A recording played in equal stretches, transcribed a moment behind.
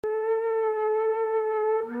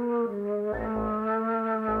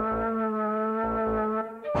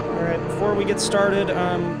before we get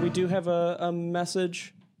started, we do have a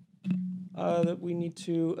message that we need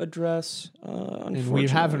to address. And we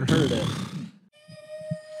haven't heard it.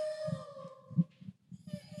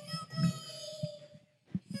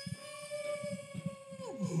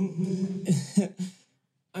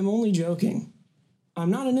 I'm only joking. I'm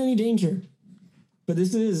not in any danger. But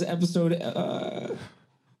this is episode...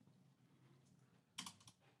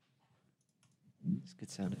 It's good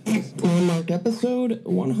sound. Landmark episode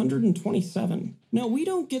 127. Now, we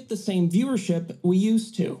don't get the same viewership we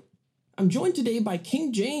used to. I'm joined today by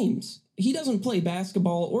King James. He doesn't play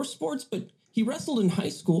basketball or sports, but he wrestled in high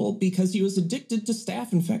school because he was addicted to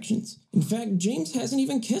staph infections. In fact, James hasn't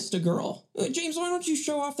even kissed a girl. James, why don't you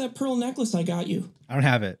show off that pearl necklace I got you? I don't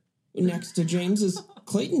have it. Next to James is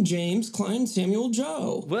Clayton James Klein Samuel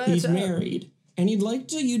Joe. He's married, and he'd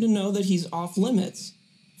like you to know that he's off limits.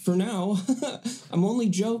 For now, I'm only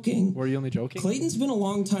joking. Were you only joking? Clayton's been a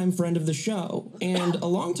longtime friend of the show, and a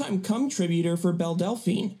longtime contributor for Belle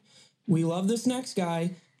Delphine. We love this next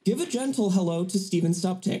guy. Give a gentle hello to Steven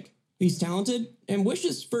Suptic. He's talented and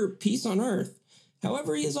wishes for peace on Earth.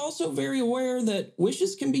 However, he is also very aware that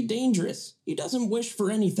wishes can be dangerous. He doesn't wish for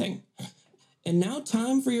anything. And now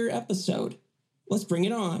time for your episode. Let's bring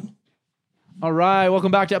it on. All right,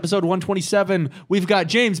 welcome back to episode 127. We've got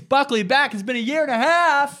James Buckley back. It's been a year and a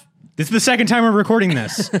half. This is the second time we're recording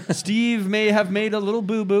this. Steve may have made a little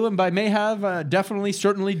boo-boo, and by may have, definitely,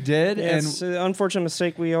 certainly did. Yeah, it's an unfortunate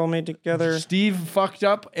mistake we all made together. Steve fucked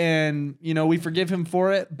up, and, you know, we forgive him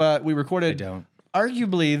for it, but we recorded,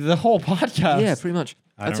 arguably, the whole podcast. Yeah, pretty much.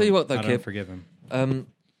 I'll tell you what, though, I Kip. don't forgive him.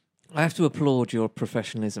 I have to applaud your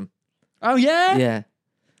professionalism. Oh, yeah? Yeah.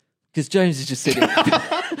 Because James is just sitting.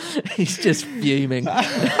 He's just fuming.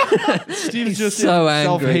 Steve's just so in angry.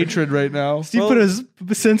 self-hatred right now. Steve put his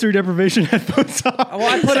sensory deprivation headphones on. Well,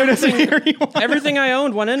 I put everything I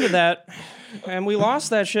owned went into that, and we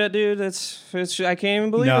lost that shit, dude. It's I can't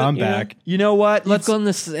even believe it. No, I'm you know? back. You know what? You've gone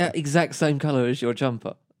the exact same colour as your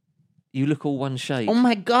jumper. You look all one shade. Oh,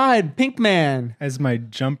 my God. Pink Man. As my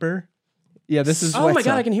jumper. Yeah, this is Oh my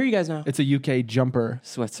God, I can hear you guys now. It's a UK jumper.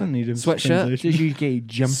 Sweater. Need a Sweatshirt. It's a UK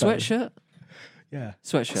jumper. Sweatshirt. Yeah.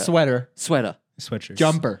 Sweatshirt. Sweater. Sweater. Sweatshirt.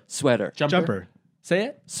 Jumper. Sweater. Jumper. Say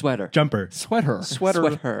it. Sweater. Jumper. Sweater. Sweater.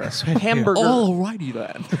 Sweater. Hamburger. Alrighty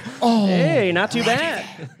then. Hey, not too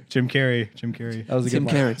bad. Jim Carrey. That was a Tim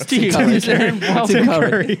good one. Curry. Steve, Tim is there- Tim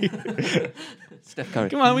Curry. Curry. Steph Curry.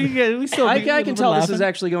 Come on, we still. I can tell this is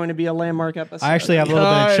actually going to be a landmark episode. I actually have a little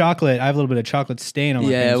bit of chocolate. I have a little bit of chocolate stain on my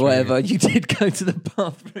Yeah, face. whatever. You did go to the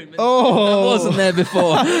bathroom. And Oh. I wasn't there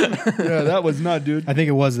before. Yeah, that was not, dude. I think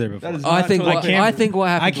it was there before. That is I think not what totally- I think what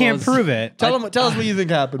happened. I can't was, prove it. Tell us what you think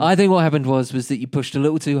happened. I think what happened was that you pushed a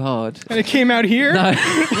little too hard. And it came out here? No,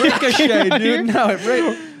 Ricochet, dude. No,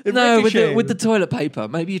 it no, ricocheted. with the toilet paper.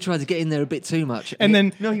 Maybe you tried to get in there a bit too much. And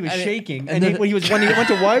then No, he was And it- shaking. and then- when he went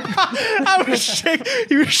to wipe, I was shaking.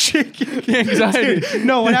 He was shaking. anxiety. Dude,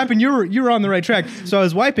 no, what happened? You were on the right track. So I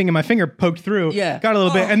was wiping and my finger poked through. Yeah. Got a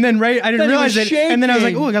little bit. And then I didn't Then he realize was it. And then I was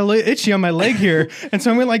like, shaking. oh, I got a little itchy on my leg here. And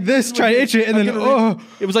so I went like this, try to itch it, and then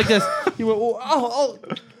it was like this. He went, oh.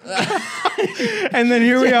 and then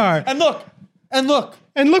here we are. And look.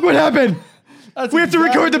 And look what happened. We have to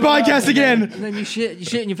record the podcast again. And then you shit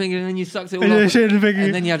in your finger, and then you sucked it all And then up. shit in the finger.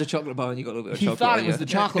 And then you had a chocolate bar, and you got a little bit of He chocolate. thought on it was you.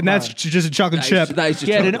 the chocolate And that's bar. just a chocolate chip. That is just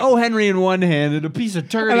He had an chocolate. O. Henry in one hand and a piece of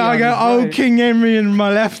turkey And I on got his old right. King Henry in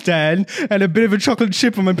my left hand and a bit of a chocolate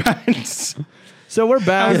chip on my pants. So we're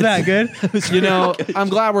back. How's that good? You know, I'm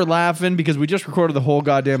glad we're laughing because we just recorded the whole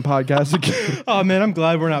goddamn podcast again. Oh man, I'm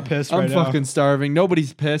glad we're not pissed I'm right now. fucking starving.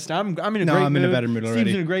 Nobody's pissed. I'm in a great mood. I'm in a better mood already.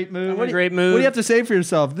 Steve's in a great mood. I'm in What a do great you- mood. What do you have to say for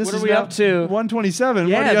yourself? This What is are we up to? 127.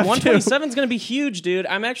 Yeah, what do you have 127 is going to be huge, dude.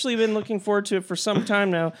 I'm actually been looking forward to it for some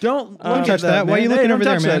time now. Don't touch that. Why are you man. looking Hey, over don't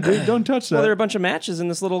there, touch man? that, dude. Don't touch that. Well, there are a bunch of matches in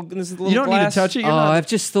this little you don't need to glass. touch it. You're Oh, not. I've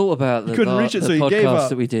just thought about the, couldn't reach it, the so you gave podcast up.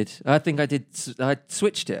 that we did. I think I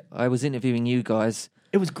switched it. I was interviewing you guys.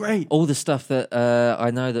 It was great. All the stuff that I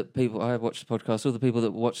know that people I watched the podcast, all the people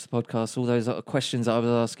that watched the podcast, all those questions that I was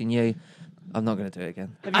asking you. I'm not going to do it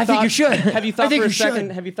again. I think you should. Have you thought think for a you should. second?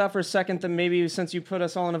 Have you thought for a second that maybe since you put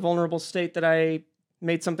us all in a vulnerable state, that I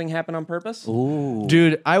made something happen on purpose? Ooh.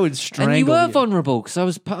 Dude, I would strangle And you were you. vulnerable because I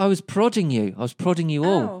was prodding you. I was prodding you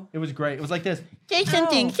all. It was great. It was like this. Say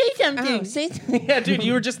something. Say something. Say Yeah, dude,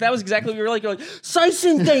 you were just, that was exactly what you were like. You're like, say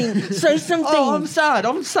something. Say something. Oh, I'm sad.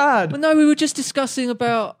 I'm sad. But no, we were just discussing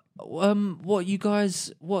about what you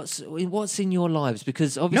guys what's in your lives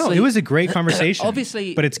because obviously No, it was a great conversation.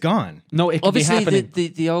 Obviously, but it's gone. No, it could obviously be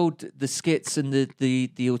happening. the skits and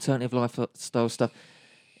the alternative lifestyle stuff.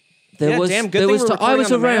 Yeah, was damn, good thing we're I recording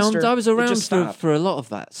was on the around. master. I was It around just stopped. for a lot of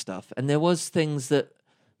that stuff, and there was things that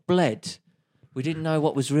bled. We didn't know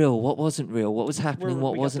what was real, what wasn't real, what was happening,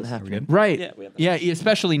 what wasn't happening. Right. Yeah, we have Yeah,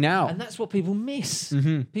 especially now. And that's what people miss.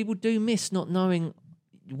 Mm-hmm. People do miss not knowing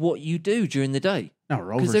what you do during the day No,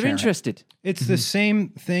 we're because they're oversharing. interested. It's the same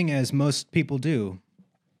thing as most people do.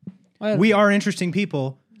 Well, We are interesting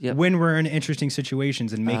people Yep. when we're in interesting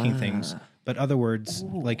situations and making things. But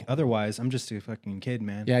otherwise, I'm just a fucking kid,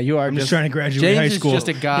 man. Yeah, you are. I'm just trying to graduate James high is school. just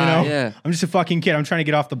a guy. You know? Yeah. I'm just a fucking kid. I'm trying to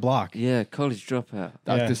get off the block. Yeah, college dropout.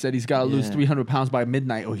 Doctor Yeah. said he's got to lose Yeah. 300 pounds by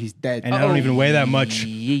midnight or he's dead. And I don't even weigh that much.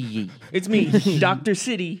 Yeet. It's me, Dr.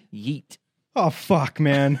 City. Yeet. Oh, fuck,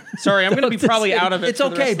 man. Sorry, I'm going to be probably out of it. It's for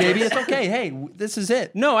the okay, rest of baby. this. It's okay. Hey, this is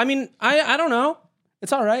it. No, I mean, I don't know.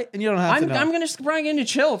 It's all right. And you don't have to know. I'm going to probably going to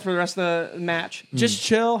chill for the rest of the match. Just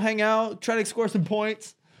chill, hang out, try to score some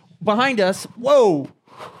points. Behind us, whoa.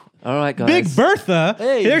 All right, guys. Big Bertha.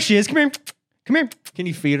 Hey. There she is. Come here. Come here. Can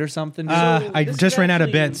you feed or something? I this just is ran out of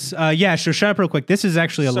actually- bits. Yeah, so shut up real quick. This is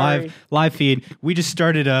actually a Sorry. live feed. We just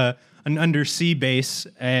started an undersea base,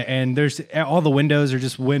 and there's all the windows are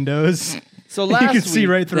just windows. So You last can week, see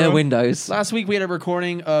right through Their them. windows. Last week we had a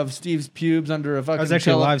recording of Steve's pubes under a fucking was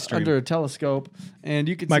actually a live stream. under a telescope, and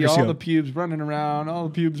you could see all Microscope. the pubes running around. All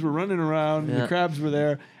the pubes were running around. And Yeah. the crabs were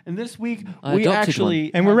there. And this week I we adopted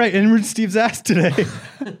actually And we're right, and we're in Steve's ass today.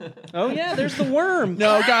 Oh, yeah, there's the worm.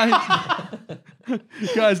 no guys,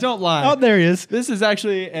 guys don't lie. Oh, there he is. This is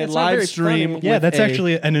actually a It's not live very stream. funny. Yeah, with that's a-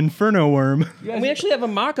 actually an inferno worm. And we actually have a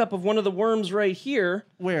mock-up of one of the worms right here.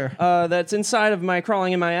 Where? That's inside of my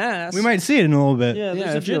crawling in my ass. We might see it in a little bit. Yeah, Yeah,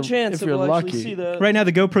 there's a if you're- good chance if that you're we'll lucky. actually see the. Right now,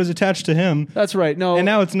 the GoPro's attached to him, That's right. No, and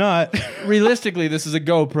now it's not. realistically, this is a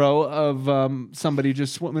GoPro of somebody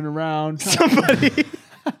just swimming around. Somebody.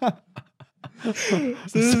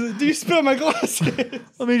 Do you spill my glasses?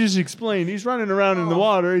 Let me just explain. He's running around in the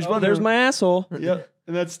water. He's Oh, running. there's my asshole. Yep.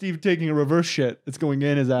 And that's Steve taking a reverse shit. It's going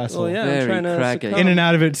in his asshole. Oh yeah, Very I'm trying to craggy. succumb. In and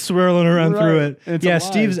out of it, swirling around through Right. it. It's Yeah, alive.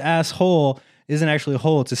 Steve's asshole isn't actually a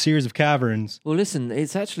hole; it's a series of caverns. Well, listen,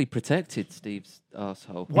 it's actually protected, Steve's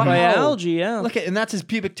asshole. Wow. by algae. Yeah. Look at, and that's his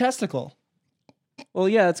pubic testicle. Well,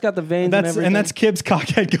 yeah, it's got the veins That's and and everything. that's Kib's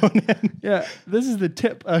cockhead going in. Yeah, this is the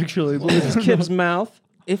tip actually. This is Kib's mouth.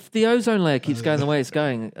 If the ozone layer keeps going the way it's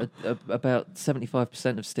going, about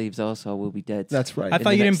 75% of Steve's arsehole will be dead. That's right. I In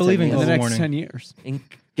thought the you next didn't believe 10 in in the years. global next warning. 10 years.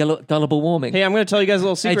 In gullible warming. Hey, I'm going to tell you guys a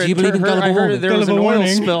little secret. do you believe in I gullible heard warming? there was an Gullible oil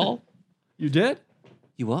warning. spill. You did?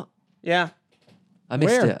 You what? Yeah. I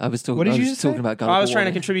missed Where? it. I was talking. What did I you was just talking say? about Oh, gullible I was trying to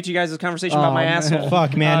warming. contribute to you guys' conversation about my man. asshole.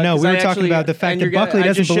 Fuck, man. No, 'cause we I were talking actually- about the fact and that you're gonna- Buckley I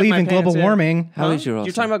doesn't just shit believe my in global pants, yeah. warming. How is your You're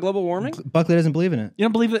asshole? talking about global warming? Buckley doesn't believe in it. You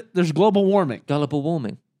don't believe that there's global warming? Gullible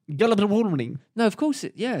warming. Global warming. No, of course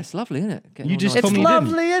it. Yeah, it's lovely, isn't it? Getting You all just nice. told It's me you didn't.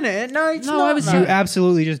 lovely, isn't it? No, it's No, not. I was- man. You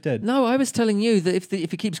absolutely just did. No, I was telling you that if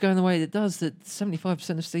it keeps going the way it does, that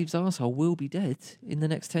 75% of Steve's arsehole will be dead in the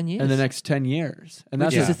next 10 years. in the next 10 years. And Which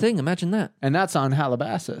that's is Yeah. the thing. Imagine that. and that's on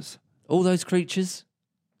Calabasas. All those creatures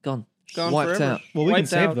gone, Gone wiped forever. out. Well, we can Wiped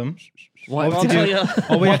save out. them. Wiped I'll out. tell you.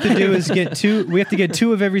 All we have to do is get two. We have to get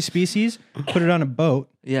two of every species, put it on a boat,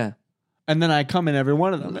 Yeah. And then I come in every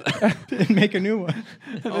one of them. and make a new one.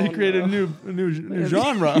 And they created a new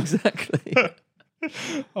genre. Exactly.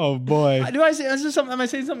 Oh boy. Do I say is this something? Am I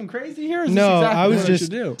saying something crazy here? Or is No, this exactly I was what just-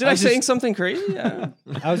 should do? Did I was say just- something crazy? Yeah.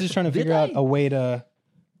 I was just trying to figure I? out a way to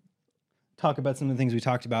talk about some of the things we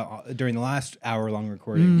talked about during the last hour-long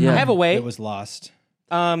recording. Yeah. I have a way. It was lost.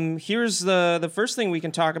 Here's the first thing we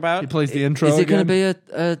can talk about. He plays the intro. Is it going again.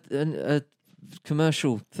 to be a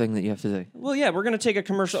commercial thing that you have to do? Well, yeah, we're going to take a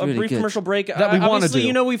commercial, It's really a brief good. commercial break. That we wanna Obviously, do.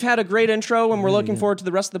 you know, we've had a great intro, and we're looking forward to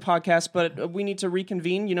the rest of the podcast. But we need to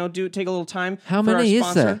reconvene. You know, take a little time. How for our many is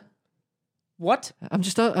sponsor. there? What? I'm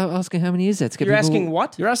just asking how many is there? To get You're people- asking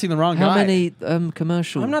what? You're asking the wrong how guy. many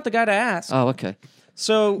commercial? I'm not the guy to ask. Oh, okay.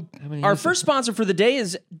 So many our is first sponsor for the day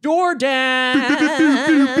is DoorDash.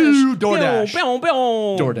 DoorDash. Bow,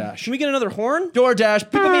 bow, bow. DoorDash. Can we get another horn?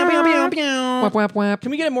 DoorDash. Whap whap whap.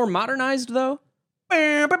 Can we get it more modernized though?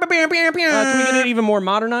 Can we get it even more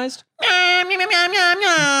modernized?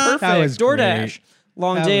 Perfect. That was DoorDash. great.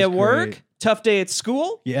 Long That day was at work. great. Tough day at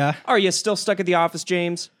school. Yeah. Are you still stuck at the office,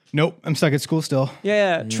 James? Nope. I'm stuck at school still.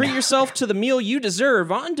 Yeah. Treat yourself to the meal you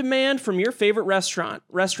deserve on demand from your favorite restaurant.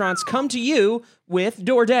 Restaurants come to you with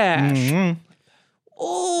DoorDash.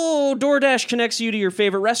 Oh, DoorDash connects you to your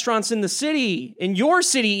favorite restaurants in the city, in your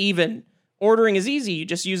city even. Ordering is easy. You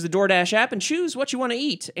just use the DoorDash app and choose what you want to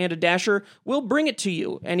eat, and a Dasher will bring it to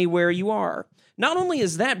you anywhere you are. Not only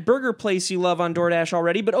is that burger place you love on DoorDash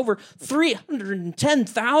already, but over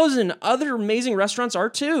 310,000 other amazing restaurants are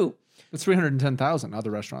too. It's 310,000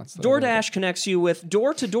 other restaurants. DoorDash connects you with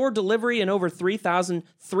door-to-door delivery in over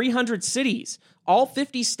 3,300 cities, all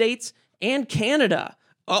 50 states and Canada.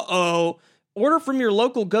 Uh-oh. Order from your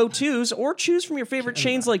local go-tos or choose from your favorite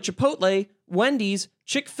chains like Chipotle, Wendy's,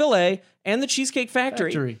 Chick-fil-A, and the Cheesecake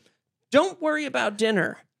Factory. Don't worry about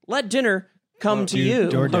dinner. Let dinner come to you.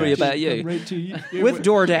 DoorDash. Worry about you. With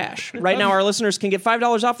DoorDash. Right now, our listeners can get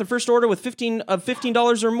 $5 off their first order with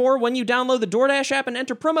 $15 or more when you download the DoorDash app and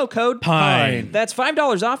enter promo code Pine. That's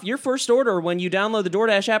 $5 off your first order when you download the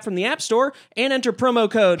DoorDash app from the App Store and enter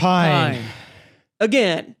promo code Pine.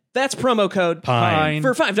 Again, that's promo code Pine.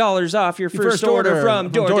 for $5 off your first order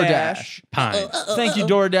from DoorDash. Pine. Thank you,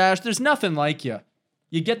 DoorDash. There's nothing like you.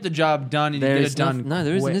 You get the job done and you get it done. No,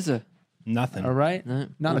 there isn't, quick. is there? Nothing. All right? No.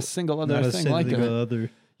 Not a single other Not a thing like it. single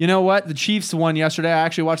other. You know what? The Chiefs won yesterday. I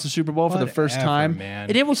actually watched the Super Bowl for the first Whatever, time. man.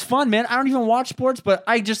 And it was fun, man. I don't even watch sports, but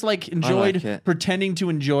I just enjoyed it. pretending to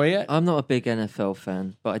enjoy it. I'm not a big NFL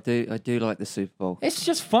fan, but I do like the Super Bowl. It's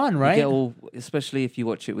just fun, You right? get all, especially if you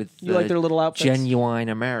watch it with You like their little outfits? genuine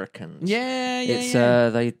Americans. yeah, It's yeah.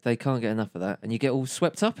 they can't get enough of that, and you get all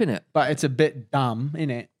swept up in it. But it's a bit dumb, isn't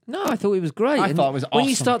it? No, I thought it was great. I And thought it was when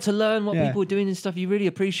you awesome. start to learn what Yeah. people are doing and stuff, you really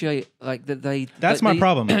appreciate like that they. That's that my they-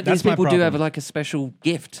 problem. These That's my people do have problem. like a special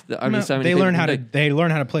gift that only No, so many they people learn how can to do. they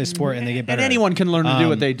learn how to play sport and they get better. And at it. anyone can learn to do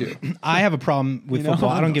what they do. I have a problem with football.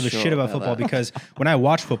 I I'm don't not give a sure shit about about football that. because when I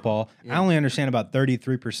watch football, I only understand about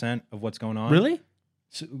 33% of what's going on. Really?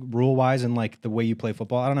 Rule wise and like the way you play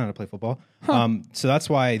football. I don't know how to play football. So that's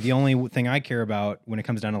why the only thing I care about when it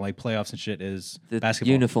comes down to like playoffs and shit is The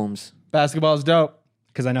basketball. uniforms. Basketball's dope.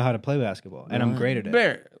 Because I know how to play basketball and I'm great at it.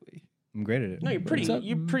 Barely. I'm great at it. No, you're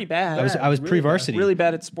pretty bad. I was pre-varsity. really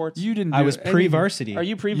bad at sports. You didn't. I do was anything. pre-varsity. Are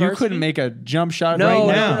you pre-varsity? You couldn't make a jump shot No,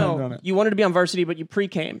 right no, now. no. You wanted to be on varsity, but you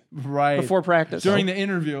pre-came Right before practice. during the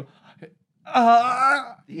interview.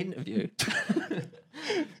 The interview.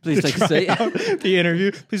 Please take a seat. the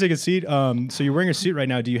interview. Please take a seat. So you're wearing a suit right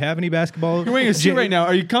now. Do you have any basketball? You're wearing a suit right now.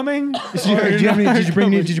 Are you coming? Did you bring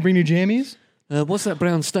new jammies? What's that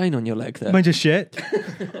brown stain on your leg there? Bunch of shit.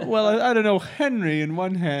 Well, I don't know. Henry in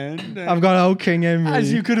one hand. I've got old King Henry.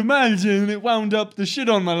 As you could imagine, it wound up the shit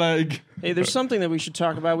on my leg. Hey, there's something that we should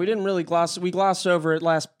talk about. We didn't really glossed over it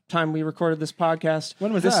last time we recorded this podcast.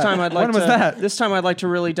 When was this that? time? When was that? This time I'd like to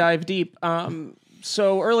really dive deep.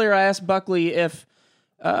 So earlier I asked Buckley if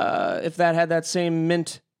that had that same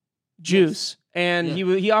mint juice, and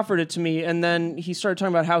he offered it to me, and then he started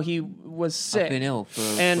talking about how he was sick. I've been ill for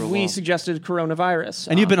and a we while. suggested coronavirus.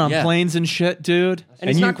 And you've been on yeah. planes and shit, dude. and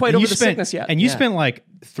he's not quite over the sickness yet. And you Yeah. spent like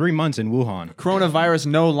 3 months in Wuhan. Coronavirus,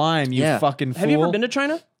 no lime, you Yeah. fucking fool. Have you ever been to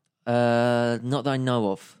China? Not that I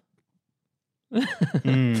know of.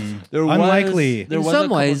 There Unlikely. There In was some a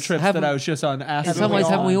couple ways, trips haven't- that I was just on acid. In some ways,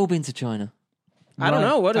 haven't we all been to China? I don't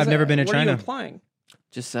know. What is I've never that? been to What are you China. implying?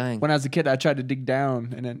 Just saying. When I was a kid, I tried to dig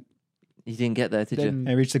down, and then You didn't get there, did you? Didn't.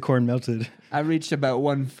 I reached the core and melted. I reached about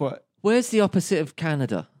 1 foot. Where's the opposite of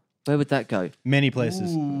Canada? Where would that go? Many places.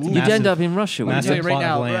 It's You'd massive. end up in Russia, wouldn't massive you? Tell you right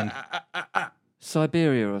plot now, of land.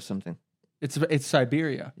 Siberia or something. It's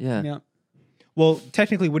Siberia. Yeah. Well,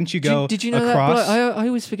 technically, wouldn't you go Did you know across? that bloke? I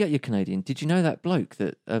always forget you're Canadian. Did you know that bloke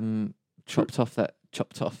that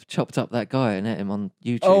chopped up that guy and ate him on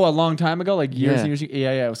YouTube? Oh, a long time ago, like years Yeah. and years ago.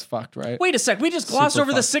 Yeah, it was fucked, right? Wait a sec. We just glossed Super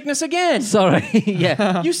over the fucked. sickness again. sorry.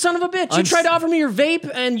 Yeah. You son of a bitch! You I'm tried to s- offer me your vape,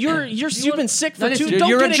 and you've been sick for No, two. listen, Don't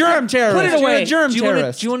You're get a it. germ terrorist. Put it You're away. a germ do you want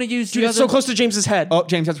terrorist. to use Dude, the it's other? so close to James's head. Oh,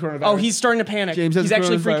 James has coronavirus. Oh, he's starting to panic. James has he's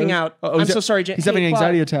actually coronavirus. freaking out. Oh, I'm he's- so sorry, James. he's having an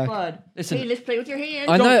anxiety attack. Bud. Listen, Hey, let's play with your hands.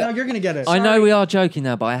 I know. No, you're gonna get it. I know we are joking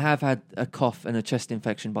now, but I have had a cough and a chest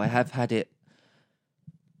infection, but I have had it.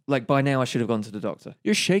 Like by now, I should have gone to the doctor.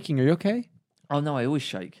 You're shaking. Are you okay? Oh no, I always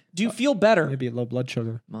shake. Do you feel better? Maybe a low blood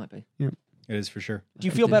sugar. Might be. It is for sure. Do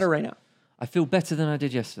you feel better right now? I feel better than I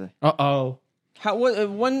did yesterday. Uh-oh.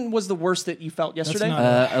 When was the worst that you felt yesterday?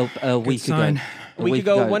 not- A week sign. ago. a week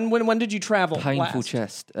ago. When did you travel? Painful last?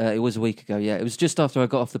 chest. It was a week ago. Yeah, it was just after I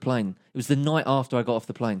got off the plane. It was the night after I got off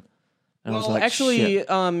the plane. And I was Well, like, actually, shit.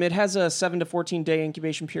 it has a 7 to 14 day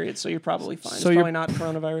incubation period, so you're probably fine. So It's you're- probably not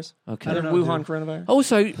coronavirus. Okay. Or Wuhan coronavirus.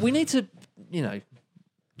 Also, we need to,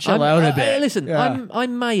 Chill out a bit. Listen, Yeah. I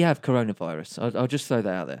may have coronavirus. I'll just throw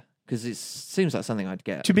that out there because it seems like something I'd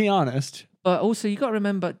get. To be honest. But also, you got to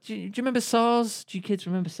remember. Do you remember SARS? Do you kids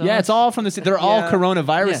remember SARS? Yeah, it's all from the. They're all Yeah.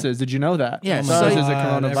 coronaviruses. Yeah. Did you know that? Yeah, SARS so- is a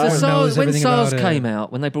God, coronavirus. So everyone knows SARS, when everything SARS about it. came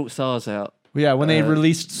out, when they brought SARS out, Yeah, when they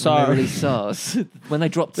released when SARS. they released SARS, when they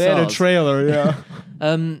dropped They had a SARS, trailer, yeah.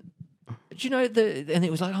 do you know and it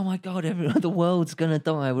was like, oh my god, the world's gonna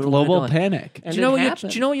die. We're all Global gonna die. panic. And Do you know it what?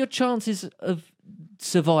 happened. Do you know what your chances of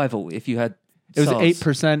survival if you had? It was SARS?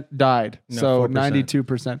 8% died, No, so 4%.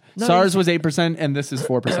 92%. No, SARS was 8%, and this is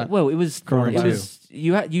 4%. Well, it was. Corona It was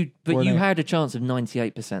you Corona. had a chance of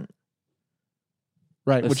 98%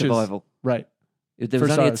 right, of which survival. is right. There For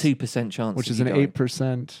was only a SARS, 2% chance, which of is you an dying.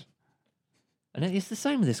 8%. And it's the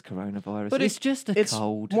same with this coronavirus. But it's just a it's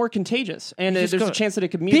cold. more contagious, and You just there's a got- chance that it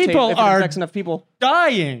could mutate People if it are- affects enough people.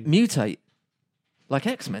 Dying. Mutate, like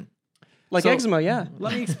X-Men. Like So- eczema, yeah.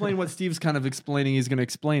 Let me explain what Steve's kind of explaining. He's going to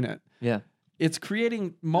explain it. Yeah. It's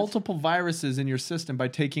creating multiple viruses in your system by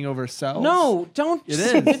taking over cells. No, don't. It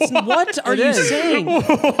is. It's, what are you is. saying?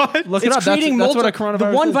 Look it It's up. creating That's what a multiple.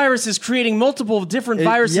 coronavirus The one is. virus is creating multiple different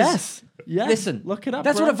viruses. Yes. Yes. Listen, look it up.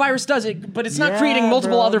 That's bro. what a virus does. But it's not Yeah, creating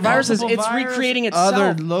multiple bro. other viruses. Multiple It's virus, recreating itself.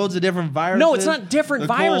 Other loads of different viruses. No, it's not different The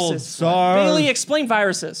viruses. cold, SARS, Bailey, explain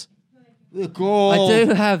viruses. the cold.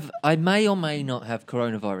 I may or may not have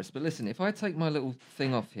coronavirus. But listen, if I take my little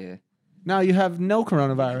thing off here, Now you have no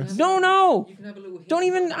coronavirus. No. you can have a little. Don't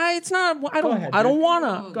even. It's not. I don't. ahead, I don't dude.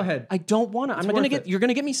 wanna. Go ahead. I don't wanna. I'm not gonna worth get. it. You're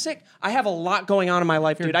gonna get me sick. I have a lot going on in my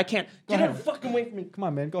life, dude. I can't. Get ahead. it fucking away from me. Come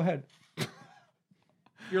on, man. Go ahead.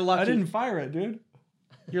 You're lucky. I didn't fire it, dude.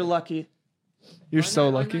 You're lucky. You're so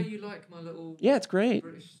I know lucky. you like my little Yeah, it's great.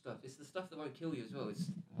 British stuff. It's the stuff that won't kill you as well.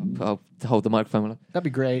 I'll hold the microphone. That'd be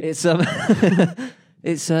great.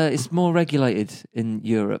 It's it's more regulated in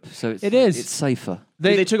Europe, so It is. It's safer.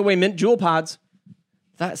 They took away mint jewel pods.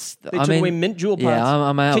 That's They took away mint jewel pods. Yeah,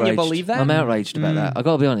 I'm outraged. Can you believe that? I'm outraged about that. I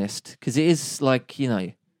got to be honest, because it is like,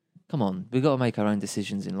 come on, we got to make our own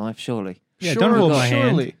decisions in life. Surely, Yeah, don't hold my hand.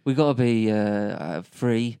 surely. we got to be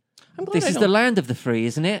free. I'm glad This I is don't- the land of the free,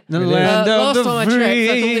 isn't it? The land of last the time I checked, I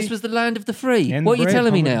thought free. this was the land of the free. And What are you brave,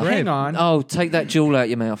 telling me home now? and brave. Hang on. Oh, take that jewel out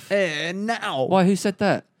your mouth. And now. Why? Who said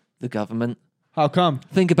that? The government. How come?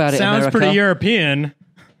 Think about it, Sounds America. pretty European.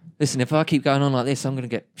 Listen, if I keep going on like this, I'm going to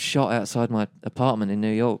get shot outside my apartment in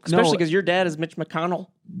New York. Especially because your dad is Mitch McConnell.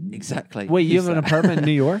 Exactly. Wait, you He's have an that- apartment in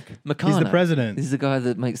New York? McConnell. He's the president. He's the guy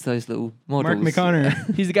that makes those little models. Mark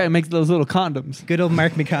McConnor. He's the guy who makes those little condoms. Good old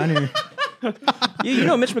Mark McConnor. Yeah, you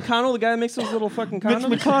know Mitch McConnell, the guy that makes those little fucking condoms?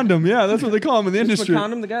 Mitch McCondom, yeah, that's what they call him in the Mitch industry.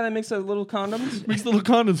 McCondom, the guy that makes those little condoms? Makes little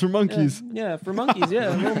condoms for monkeys. Yeah, for monkeys, yeah.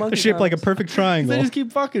 Little monkey Shaped like a condoms. perfect They triangle. just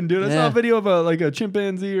keep fucking, dude. I saw Yeah. a video of a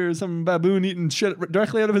chimpanzee or some baboon eating shit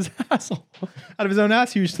directly out of his asshole. Out of his own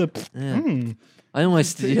ass, he used to. I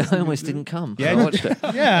almost didn't come. Yeah. I watched it.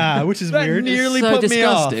 Yeah, which is That weird. nearly so put me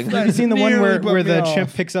off. disgusting. Have you seen the one Nearly where put the me off.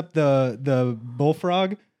 chimp picks up the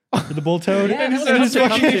bullfrog or the bull toad? Yeah, and that he's was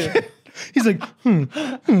tough to fucking- come to. he's like,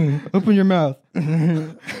 open your mouth.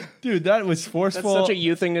 Dude, that was That's forceful. such a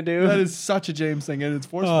you thing to do. That is such a James thing, and it's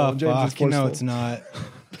forceful. Oh, and James is fuck. You forceful. know it's not.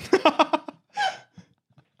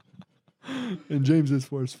 And James is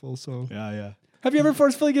forceful, so. Yeah. Have you ever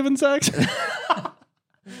forcefully given sex?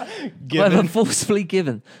 Well, forcefully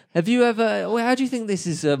given. Have you ever? Well, how do you think this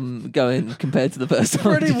is going compared to the first time?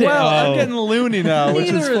 Pretty we did it? well. I'm Oh. getting loony now, which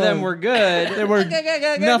is Neither of them fun. were good. They were,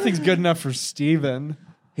 nothing's good enough for Steven.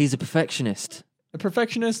 He's a perfectionist, A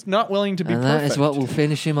perfectionist, not willing to be and perfect. that is what will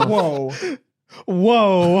finish him off. Whoa.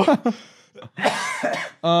 Whoa.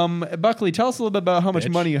 Buckley, tell us a little bit about how much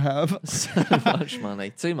Bitch. money you have. So much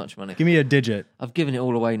money, too much money. Give me a digit. I've given it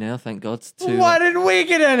all away now, thank God. To, Why didn't we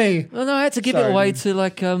get any? Well, no, I had to give Sorry, it away dude. to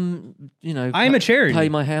like I'm a charity. pay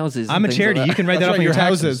my houses. I'm and a things charity. Like You that. can write that That's up right, on your your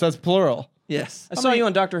taxes. houses. That's plural. Yes, I saw you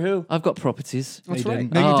on Doctor Who. I've got properties. That's you right.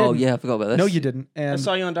 didn't. No, you Oh didn't. yeah, I forgot about this. No, you didn't. I And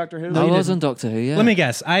saw you on Doctor Who. I you was didn't. on Doctor Who. Yeah. Let me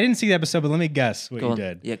guess. I didn't see the episode, but let me guess what Go you on.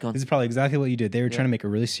 did. Yeah, go on. This is probably exactly what you did. They were trying to make a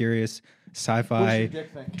really serious sci-fi What's your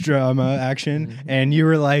dick thing? drama action, and you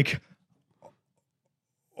were like,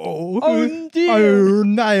 Oh, dear. oh,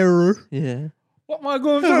 no. Yeah. What am I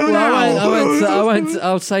going to do Well, now? I won't.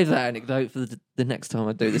 I'll save that anecdote for the next time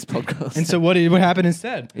I do this podcast. And so what happened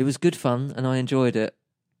instead? it was good fun, and I enjoyed it.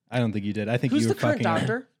 I don't think you did. I think Who's you were the current fucking.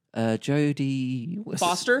 doctor? Jodie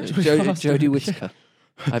Foster? Jodie Whittaker.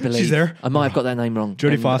 I believe She's there? I might have got that name wrong.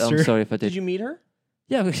 Jodie and Foster? I'm sorry if I did. Did you meet her?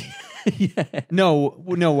 Yeah. Yeah. No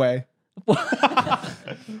way.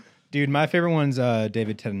 Dude, my favorite one's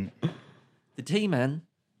David Tennant. The T-Man,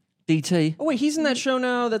 DT. Oh wait, he's in that show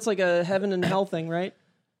now. That's like a heaven and hell thing, right?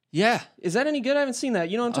 Yeah. Is that any good? I haven't seen that.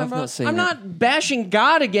 You know what I'm I've talking not about? seen I'm it. not bashing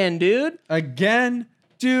God again, dude. Again?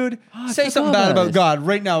 Dude, say forgot something bad about about this. God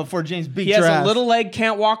right now before James beats He has your a ass. little leg,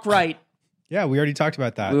 can't walk right. Yeah, we already talked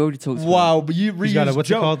about that. We already talked. About Wow, but you He's got a, reused what's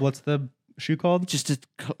joke. it called? What's the shoe called? it. Just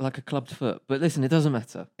like a clubbed foot. But listen, it doesn't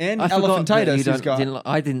matter. And I forgot that elephantitis you don't- he's got. didn't li-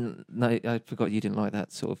 I didn't know. I forgot you didn't like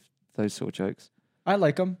that sort of those sort of jokes, I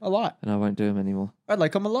like him a lot. and I won't do them anymore. I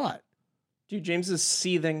like him a lot. Dude, James is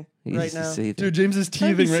seething He's right now. seething. Dude, James is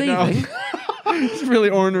Don't be teething right seething. now. He's really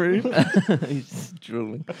ornery. He's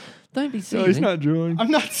drooling. Don't be No, seething. he's not drooling. I'm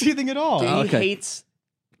not seething at all. He okay. hates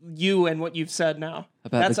you and what you've said now.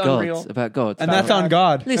 about That's the gods. unreal. About God. And that's on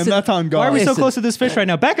God. Listen, and that's on God. Why are we so Listen. close to this fish right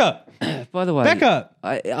now? Back up. By the way, Back up.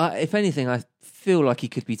 I, if anything, I feel like he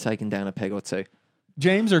could be taken down a peg or two.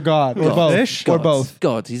 James or God? Or God. both? Fish? Or God. both?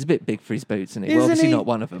 God, he's a bit big for his boots, isn't he? Isn't Well, obviously he? not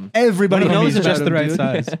one of them. Everybody One of them knows is about just him, the right dude.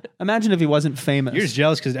 size. Imagine if he wasn't famous. You're just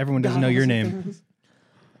jealous because everyone doesn't know your name.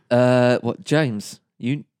 What, James?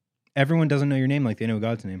 Everyone doesn't know your name like they know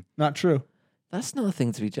God's name. Not true. That's not a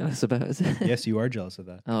thing to be jealous about, is it? Yes, you are jealous of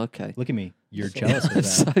that. Oh, okay. Look at me. You're jealous of I'm that.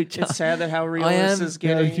 so It's jealous. sad that how real I this am- is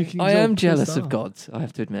getting. I am jealous of God, I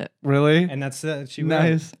have to admit. Really? And that's she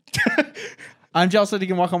Nice. I'm jealous that he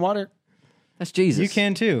can walk on water. That's Jesus. You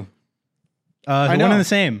can too. I The know. one and the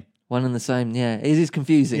same. One and the same, yeah. It is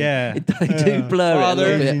confusing. Yeah. They do blur Father,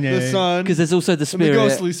 it a little bit. the Son, Because there's also the and the spirit.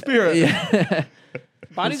 ghostly spirit. Yeah.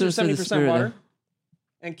 Bodies are It's also the 70% spirit, water,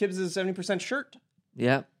 and Kibbs is 70% shirt.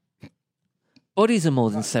 Yeah. Bodies are more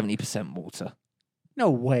than 70% water. No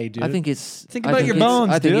way, dude. I think it's. Think I about think your it's- bones,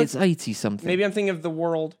 I think dude. it's 80 something. Maybe I'm thinking of the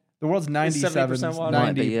world. the world's 97, 70% water. 90,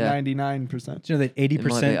 Might be, yeah. 99% Do you know that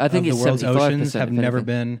 80% be. I think of the it's world's 75% oceans have if never anything.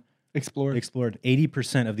 been explored. explored?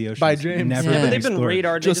 80% of the oceans By James. never Yeah. been But They've been explored.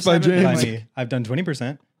 radared. Just they by haven't- James. By me. I've done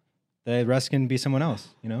 20%. The rest can be someone else,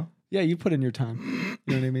 you know? Yeah, you put in your time.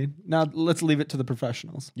 You know what I mean? Now let's leave it to the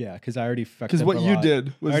professionals. Yeah, because I already fucked Because up what a you lot. did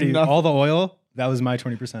I was already, nothing. all the oil, that was my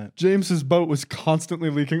 20%. James's boat was constantly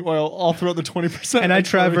leaking oil all throughout the 20%. And I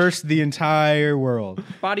exploration. traversed the entire world.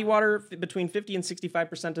 Body water between 50 and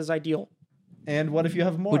 65% is ideal. And what if you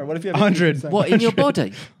have more? What if you have 100? 80%? What, in your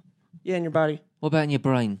body? Yeah, in your body. What about in your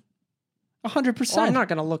brain? 100%. Oh, I'm not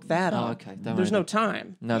going to look that Oh, up. okay. Don't There's worry. no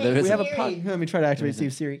time. No, there We isn't. have a pod. Let me try to activate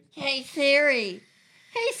Steve Siri. Hey Siri.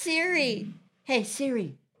 Hey Siri. Hey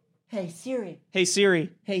Siri. Hey Siri. Hey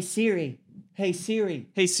Siri. Hey Siri. Hey Siri.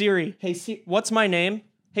 Hey Siri. Hey Siri. What's my name?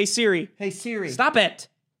 Hey Siri. Hey Siri. Stop it.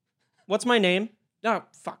 What's my name? No,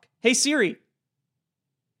 fuck. Hey Siri.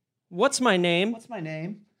 What's my name? What's my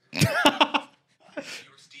name? You're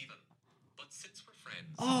Steven, but since we're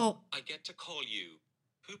friends, Oh, I get to call you.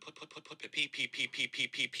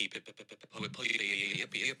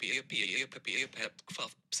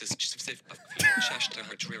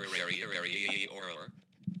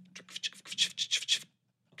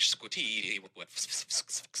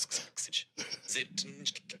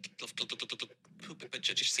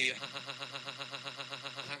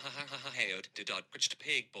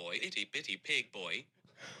 Pig boy, itty bitty pig boy.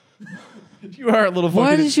 You are a little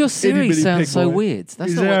Why fucking does your Siri itty-bitty sound pig so boy. weird?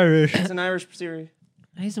 That's He's not what, Irish. It's an Irish Siri.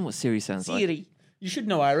 that isn't what Siri sounds like. Siri. You should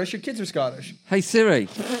know Irish. Your kids are Scottish. Hey Siri,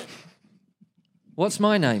 what's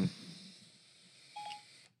my name?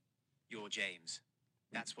 You're James.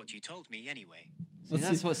 That's what you told me anyway. See,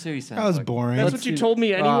 that's what Siri sounds That was like. boring. That's what you told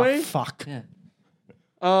me anyway? Ah, fuck. Yeah.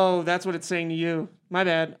 Oh, that's what it's saying to you. My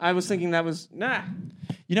bad. I was thinking that was nah.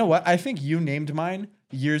 You know what? I think you named mine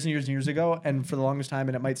years and years and years ago, and for the longest time,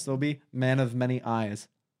 and it might still be, Man of Many Eyes.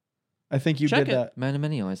 I think you Check did it. that. Man of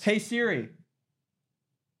many eyes. Hey Siri,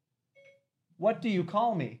 what do you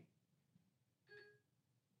call me?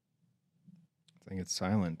 I think it's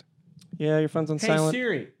silent. Yeah, your phone's on Hey silent.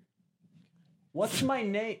 Siri, what's my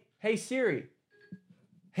name? Hey Siri.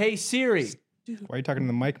 Hey Siri. Why are you talking to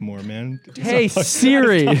the mic more, man? Hey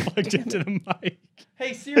Siri. Plugged into the mic.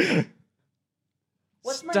 Hey Siri.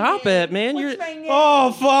 What's my Stop name? it, man. You're my name?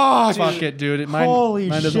 Oh, fuck. Fuck it, dude. Holy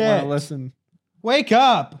mine doesn't want shit. to listen. Wake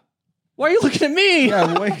up. Why are you looking at me?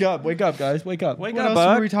 Yeah, wake up, guys, wake up. Wake What up, else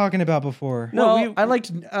Buck. were we talking about before? No, Well, I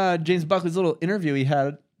liked James Buckley's little interview he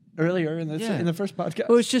had earlier in Yeah. in the first podcast.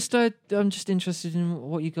 Well, it's just I'm just interested in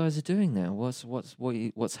what you guys are doing now.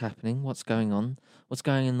 What's happening? What's going on? What's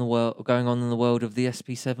going on in the world of the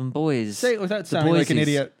SP7 boys? Say it without The sounding like an boysies.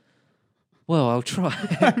 idiot. Well, I'll try.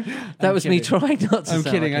 That was me kidding. trying not to. I'm sound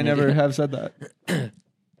kidding. like I an never idiot. have said that.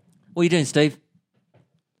 What are you doing, Steve?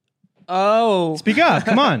 Oh. Speak up.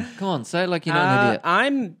 Come on. Come on, say it like you're not an idiot.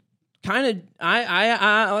 I'm kind of I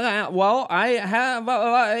have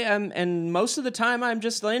and most of the time I'm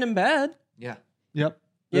just laying in bed. Yeah. Yep.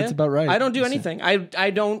 Yeah. That's about right. I don't do anything.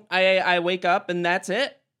 I wake up and that's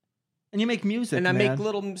it. And you make music, And I man. make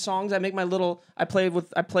little songs. I make my little. I play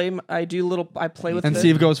with And the-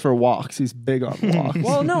 Steve goes for walks. He's big on walks.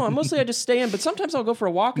 Well, no, mostly I just stay in, but sometimes I'll go for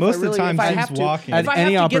a walk. Most if of the time, if I Steve's have to, walking. if I At have any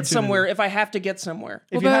to get opportunity. somewhere, if I have to get somewhere.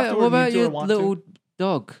 If What you have about, to what or about need to or your want to. little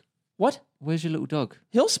dog? What? Where's your little dog?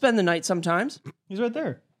 He'll spend the night sometimes. He's right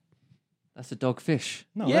there. That's a dogfish.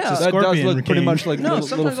 No, Yeah. that's a That does scorpion. look pretty King. much like No, little,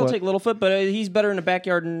 sometimes I'll Littlefoot. take Littlefoot, but he's better in the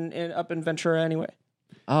backyard and up in Ventura anyway.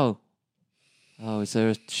 Oh. Oh, is there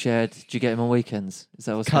a shared? Do you get him on weekends? Is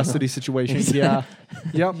that what's Custody situation. Yeah.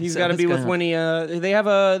 Yep. He's So got to what's be with going on? when he. They have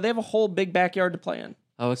a whole big backyard to play in.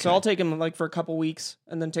 Oh, okay. So I'll take him like for a couple weeks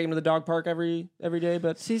and then take him to the dog park every day.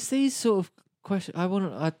 But See, it's these sort of questions. I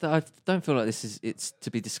don't feel like it's to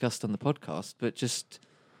be discussed on the podcast, but just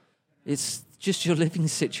it's just your living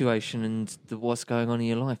situation and what's going on in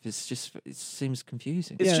your life. It seems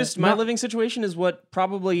confusing. It's just my living situation is what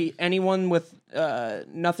probably anyone with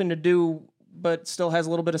nothing to do but still has a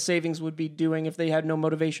little bit of savings would be doing if they had no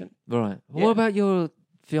motivation. Right. Yeah. What about your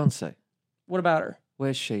fiance? What about her?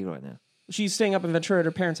 Where's she right now? She's staying up in Ventura at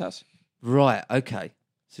her parents' house. Right. Okay.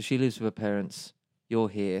 So she lives with her parents. You're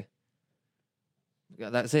here. Yeah,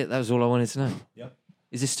 that's it. That was all I wanted to know. Yep.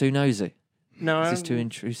 Is this too nosy? No, Is this too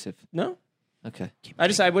intrusive? No. Okay. I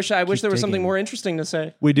wish there was something digging. more interesting to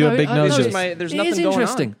say. We do No, a big I- nose. There's, it's- there's It nothing is going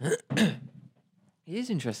interesting. on. It is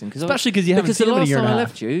interesting Especially 'cause you haven't because seen the him in a last year and time a I half.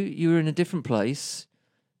 left you, you were in a different place,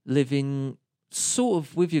 living sort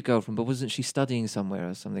of with your girlfriend, but wasn't she studying somewhere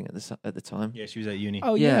or something at the time? Yeah, she was at uni.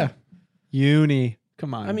 Oh Yeah. yeah. Uni.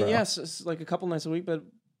 Come on. I mean, bro. yes, it's like a couple nights a week, but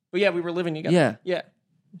yeah, we were living together. Yeah. Yeah.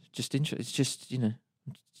 Just it's just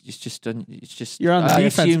it's just You're on the I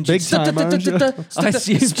defense assumed big you'd- time, aren't you? I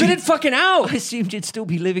assumed Spit it fucking out. I assumed you'd still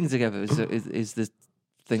be living together. Is the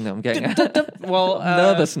thing that I'm getting at? Well, I'm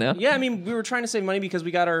nervous now. Yeah, I mean, we were trying to save money because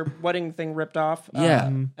we got our wedding thing ripped off. Yeah.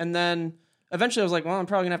 And then eventually I was like, well, I'm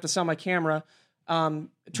probably gonna have to sell my camera. It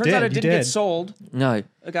turns did, out it you didn't get did. sold. No,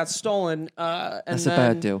 It got stolen. And that's a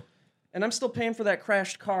bad deal. And I'm still paying for that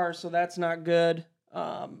crashed car, so that's not good.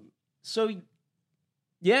 So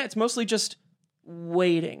yeah, it's mostly just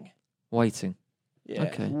waiting. Waiting. Yeah.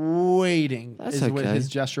 Okay. Waiting That's is what okay. his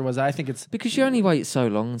gesture was. I think it's. Because you only wait so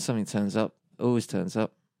long and something turns up. Always turns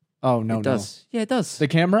up. Oh no, It does. Yeah, it does. The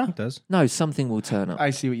camera. It does. No, something will turn up.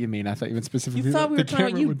 I see what you mean. I thought you meant specifically. You thought we the were talking about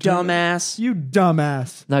camera you would turn up. dumbass. You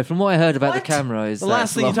dumbass. No, from what I heard about What? the camera is The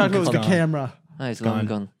last thing you talked about was the gone. camera. No, it's long gone.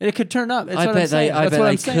 gone. It could turn up. That's I what I'm bet they saying. That's what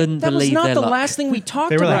I'm saying. couldn't That was believe not their the luck. last thing we talked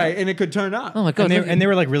They were about. like- Right, and it could turn up. Oh my god! look, And they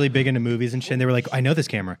were like really big into movies and shit. And they were like, I know this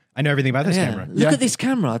camera. I know everything about this yeah, camera. look at this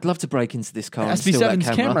camera. I'd love to break into this car and steal that SB7's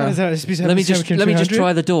camera. camera. Is that a SB7 Let me just 300?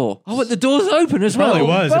 try the door. Oh, the door's open as well. Probably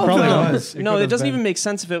was. It both probably of them. was. No, could it have doesn't been. even make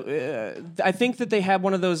sense if it. I think that they had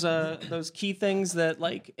one of those key things that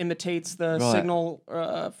like imitates the Right. signal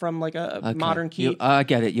from like a Okay. modern key. I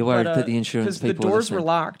get it. You're worried that the insurance because people the doors are were listening.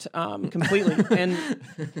 locked completely,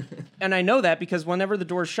 and I know that because whenever the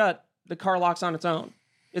door's shut, the car locks on its own.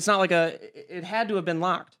 It's not like it had to have been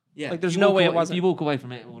locked. Yeah, like there's you no walk way away, it wasn't. You walk away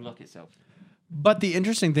from it, it will lock itself. But the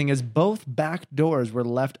interesting thing is both back doors were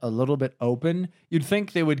left a little bit open. You'd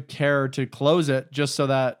think they would care to close it just so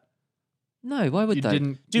that No, why would you they?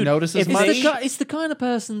 didn't Dude, notice as if much. they- It's the kind of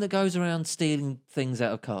person that goes around stealing things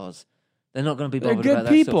out of cars. They're not going to be They're bothered about good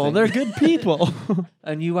that people. sort They're of thing. good people.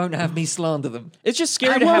 And you won't have me slander them. It's just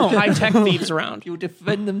scary I to have won't. high tech thieves around. You'll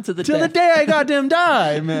defend them to the Till the death. day I goddamn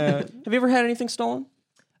die, man. Have you ever had anything stolen?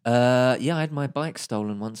 Yeah, I had my bike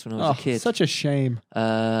stolen once when I was Oh, a kid. such a shame.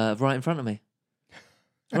 Right in front of me.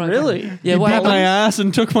 Right in Really? front- Yeah, You what beat happened? my ass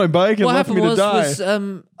and took my bike and What left happened me to die. was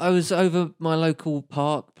I was over my local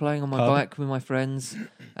park playing on my Pub? bike with my friends,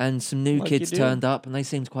 and some new Like kids you do. turned up, and they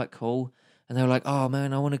seemed quite cool. And they were like, "Oh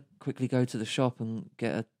man, I want to quickly go to the shop and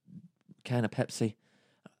get a can of Pepsi."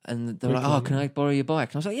 And they were like, "Oh, can I borrow your bike?"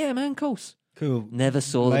 And I was like, "Yeah, man, of course." Cool. Never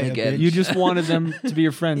saw them Later, again. bitch. You just wanted them to be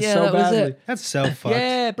your friends Yeah, so that was badly. it. That's so fucked.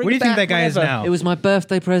 Yeah, bring what do it you think back that guy is whenever. now? It was my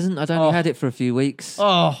birthday present. I'd only Oh. had it for a few weeks.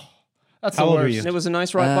 Oh, that's How the old were worst. you? And it was a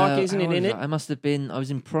nice ride vodka, isn't how it? old In was it, I must have been. I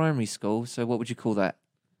was in primary school. So what would you call that?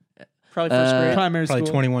 probably first grade. Primary Probably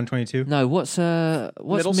school. 21, 22. No, what's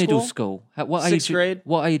Middle middle school? school? What Sixth age? grade?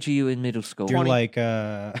 What age are you in middle school? You're 20. like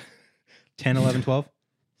 10, 11, 12.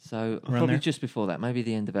 So probably there? just before that, maybe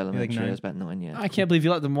the end of elementary. I 9. was about 9. Yeah. I can't believe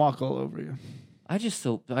you let them walk all over you. I just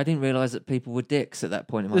thought I didn't realize that people were dicks at that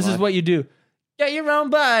point in my This life. is what you do. Get your own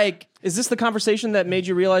bike. Is this the conversation that made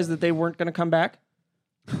you realize that they weren't going to come back?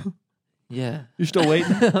 Yeah. You're still waiting.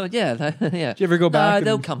 Did yeah. you ever go back?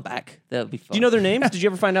 They'll and- come back. They'll be fine. Do you know their names? Did you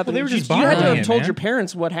ever find out? Well, they were just you had to borrowing have it, told man. your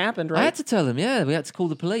parents what happened, I right? had to tell them. Yeah, we had to call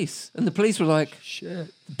the police, and the police were like, Shit.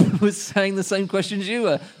 was saying the same questions you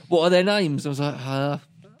were. What are their names? I was like,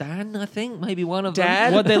 Dan, I think maybe one of Dad?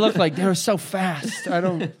 them. What they look like? They were so fast. I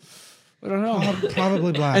don't know.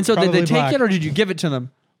 Probably black. And so did they Probably take black. it or did you give it to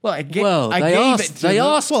them? Well, I gave asked. it to They them.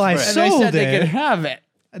 asked. Well, I for it. And they sold said they it. could have it.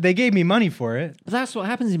 They gave me money for it. But that's what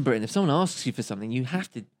happens in Britain. If someone asks you for something, you have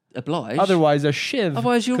to oblige. Otherwise, a shiv.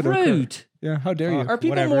 Otherwise, you're could occur. rude. Yeah, how dare you? Are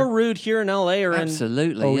people Whatever. more rude here in LA or in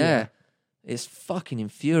Absolutely, Oh, yeah. yeah. It's fucking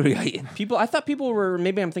infuriating. people? I thought people were.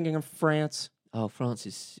 Maybe I'm thinking of France. Oh, France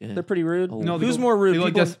is. Yeah, They're pretty rude. Oh. No, they Who's go- more rude? they go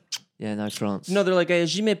like People- this. yeah, no, France. No, they're like,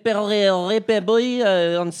 je me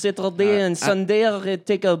parlerai on Saturday and Sunday, I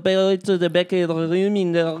take a bell to the back of the room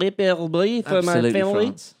in the repair for my absolutely family.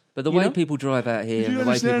 France. But the You way know? people drive out here, Did and you the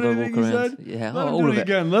way people understand walk anything he around, said? yeah, Let him all do of it it.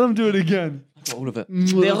 again. Let him do it again. All of it.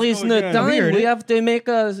 There is no time. Weird. We have to make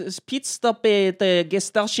a pit stop at the gas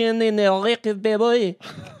station in the lake, baby.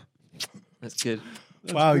 That's good.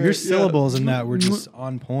 Wow, your syllables in that were just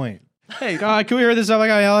on point. Hey, God, can we hear this up? I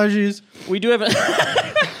got allergies. We do have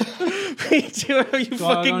we do have you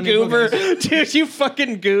fucking on your goober. Dude, you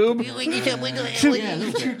fucking goob.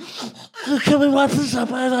 Can we watch this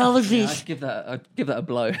up on allergies? I'd give that a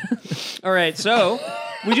blow. All right, so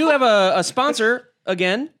we do have a sponsor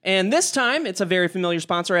again, and this time it's a very familiar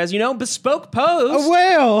sponsor, as you know, Bespoke Post. A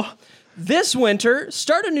whale. This winter,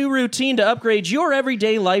 start a new routine to upgrade your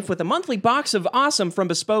everyday life with a monthly box of awesome from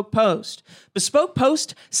Bespoke Post. Bespoke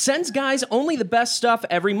Post sends guys only the best stuff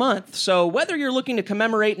every month. So whether you're looking to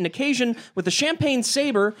commemorate an occasion with a champagne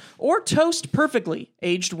saber or toast perfectly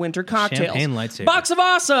aged winter cocktails, Champagne lightsaber. Box of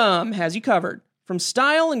Awesome has you covered. From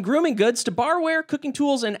style and grooming goods to barware, cooking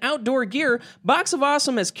tools, and outdoor gear, Box of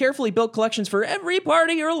Awesome has carefully built collections for every part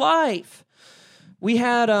of your life. We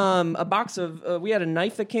had a box of we had a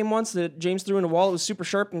knife that came once that James threw in a wall. It was super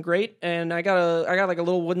sharp and great. And I got like a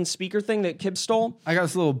little wooden speaker thing that Kib stole. I got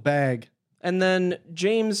this little bag. And then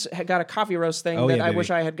James had got a coffee roast thing Oh, that yeah, I baby.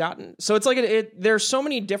 wish I had gotten. So it's like there's so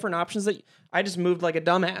many different options that I just moved like a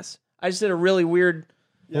dumbass. I just did a really weird.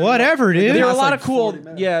 Whatever, dude. There are a That's lot like of cool, 40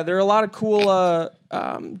 minutes. there are a lot of cool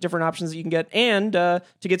different options that you can get. And to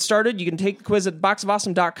get started, you can take the quiz at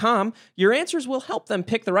boxofawesome.com. Your answers will help them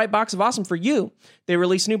pick the right box of awesome for you. They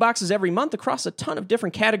release new boxes every month across a ton of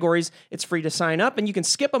different categories. It's free to sign up, and you can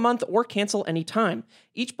skip a month or cancel anytime.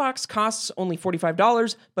 Each box costs only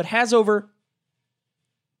 $45, but has over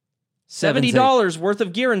 $70 worth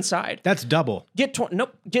of gear inside. That's double. Get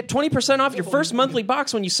 20% off your first monthly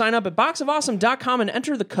box when you sign up at boxofawesome.com and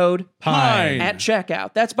enter the code Pine. at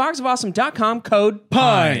checkout. That's boxofawesome.com, code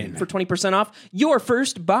Pine. for 20% off your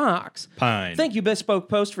first box. Pine. Thank you, Bespoke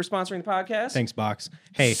Post, for sponsoring the podcast. Thanks, Box.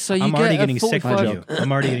 Hey, So you I'm already get a getting sick from 45 you.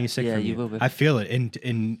 I'm already getting sick Yeah, from you you. will be. I feel it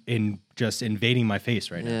in just invading my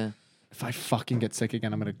face right now. Yeah. If I fucking get sick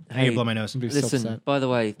again, I'm gonna I need to blow my nose. be so Listen, upset. by the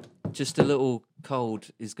way, just a little cold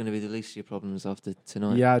is going to be the least of your problems after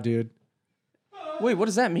tonight. Yeah, dude. Wait, what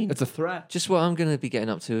does that mean? It's a threat. Just what I'm going to be getting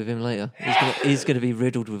up to with him later. He's going to be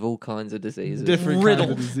riddled with all kinds of diseases. Different Riddled.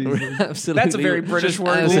 kind of disease. Absolutely. That's a very British word.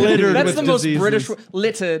 absolutely. Littered That's with the most diseases. British word.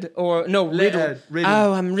 Littered or no, riddled. Riddled.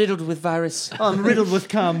 Oh, I'm riddled with virus. I'm riddled with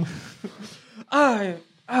cum.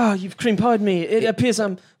 You've cream-pied me. It appears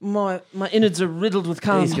my innards are riddled with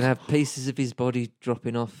cum. He's going to have pieces of his body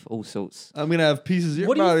dropping off, all sorts. I'm gonna have pieces of your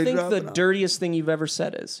What do you body think the dropping off. dirtiest thing you've ever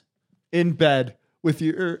said is? in bed with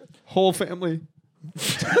your whole family?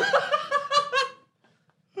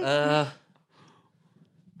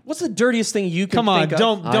 What's the dirtiest thing you can Come on, think of?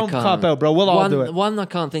 don't I cop can't. out, bro. We'll all do it. One, I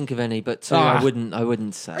can't think of any, but two, Ah. I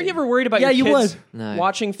wouldn't say. Are you ever worried about Yeah, your you kids would. No.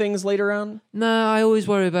 watching things later on? No, I always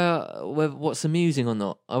worry about what's amusing or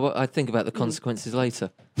not. I think about the consequences later.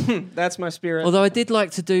 That's my spirit. Although I did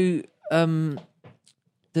like to do.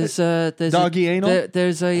 There's Doggy anal?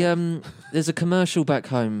 There's a commercial back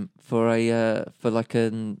home for like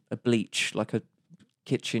a bleach, like a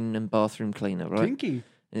kitchen and bathroom cleaner, right? Kinky.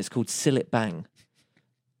 And it's called Seal It Bang.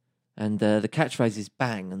 And the catchphrase is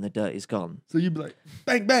bang and the dirt is gone. So you'd be like,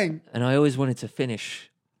 bang, bang. And I always wanted to finish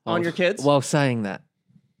On your kids? while saying that.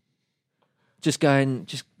 Just getting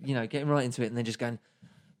right into it and then just going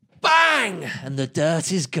bang and the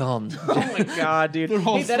dirt is gone. Oh my god, dude!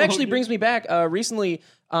 all Hey, that so actually good. brings me back. Recently,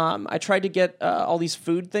 I tried to get all these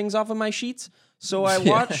food things off of my sheets, so I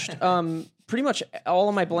watched pretty much all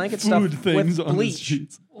of my blanket stuff Food things with on the bleach.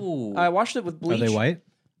 sheets. Ooh. I washed it with Are bleach. they white?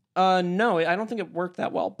 No, I don't think it worked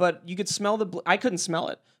that well. But you could smell I couldn't smell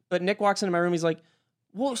it. But Nick walks into my room. He's like,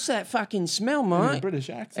 "What's that fucking smell, mate?" British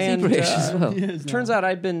accent. And British as well? turns out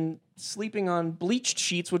I'd been sleeping on bleached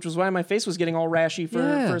sheets, which was why my face was getting all rashy for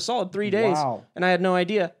a solid 3 days. Wow. And I had no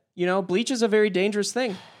idea. You know, bleach is a very dangerous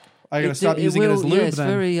thing. I gotta stop using it as lube Yeah, it's then.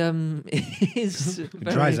 very it is It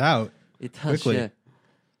dries out. It does, quickly. yeah.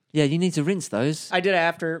 Yeah, you need to rinse those. I did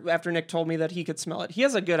after Nick told me that he could smell it. He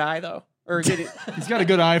has a good eye though. Or good, He's got a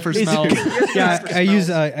good eye for smells, Yeah, I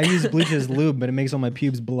use bleach as lube, but it makes all my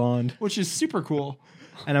pubes blonde, which is super cool.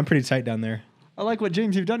 and I'm pretty tight down there. I like what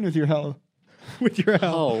James you've done with your hell. With your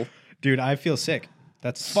help, Oh, dude, I feel sick.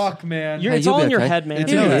 That's Fuck, man. it's you'll all be in your okay. head, man.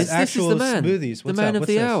 It's Here no, he it's is. This is actual the man. smoothies. The What's man up? of What's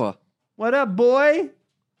the this? hour. What up, boy?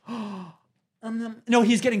 No,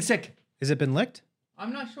 he's getting sick. Has it been licked?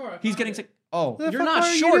 I'm not sure. He's getting sick. Oh, What the You're fuck not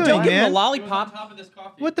are you sure. doing, Don't give him a man? On lollipop. top of this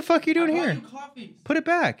coffee. What the fuck are you doing I bought here? you coffees. Put it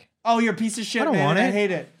back. oh, you're a piece of shit, I don't man. want I it.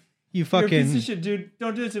 hate it. You You're a piece fucking. of shit, dude.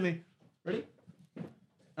 Don't do it to me. Ready?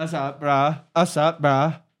 Us up, brah. Us up,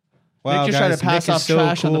 brah. Wow, Nick just guys, tried to pass Nick off is so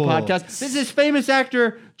trash on the cool. podcast. This is famous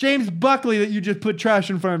actor James Buckley that you just put trash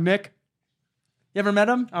in front of, Nick. You ever met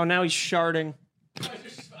him? Oh, now he's sharding.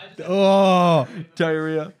 Oh,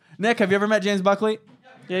 Diarrhea. Nick, have you ever met James Buckley?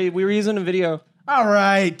 Yeah, we were using a video. All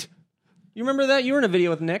right. You remember that? You were in a video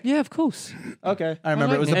with Nick. Yeah, of course. Okay. I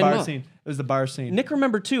remember. like It was the Nick. bar And- scene. It was the bar scene. Nick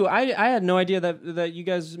remembered too. I had no idea that you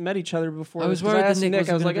guys met each other before. I was this, 'cause worried that asked Nick Nick. I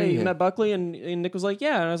wasn't was like, gonna "Hey, be you here." met Buckley?" And Nick was like,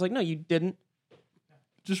 "Yeah." And I was like, "No, you didn't."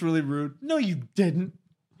 Just really rude. No, you didn't.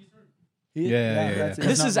 Yeah. that's it.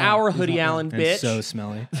 This He's is not wrong. our He's Hoodie not wrong. Allen, and bitch. so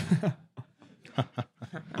smelly.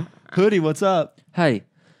 Hoodie, what's up? Hey.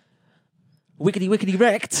 Wickety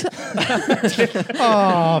wrecked.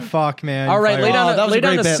 Oh fuck, man! All right, Fire. lay down, Oh, that was a lay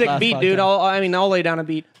down great a bit sick last beat, dude. podcast. I'll lay down a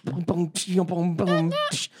beat. Boom, boom, boom, boom,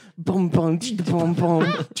 boom, boom, boom,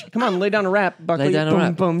 boom. Come on, lay down a rap, Buckley. Lay down a boom,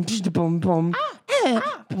 rap. boom, boom, boom,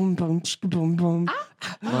 boom, boom, boom, boom.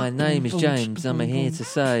 My name is James. I'm here to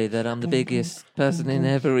say that I'm the biggest person in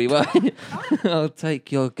every way. I'll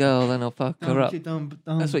take your girl and I'll fuck her up.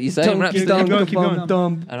 That's what you say in rap. Keep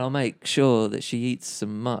going. And I'll make sure that she eats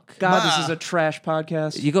some muck. God, this is a trash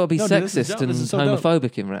podcast. You got to be No, dude, this is sexist dope. and This is so dope.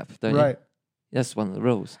 homophobic in rap, don't Right. you? That's one of the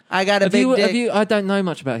rules. I got a Have big you, dick. have you? I don't know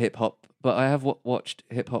much about hip hop, but I have watched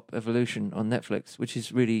Hip Hop Evolution on Netflix, which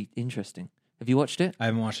is really interesting. Have you watched it? I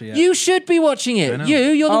haven't watched it yet. You should be watching I it. know.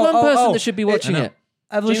 You're the one person that should be I watching know. it.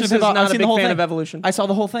 Evolution James of is Hip Hop. not I've a seen big the whole fan thing. of Evolution. I saw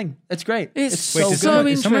the whole thing. It's great. It's Wait, so is someone at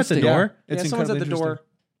the interesting. door? It's Yeah, someone's at the incredibly door.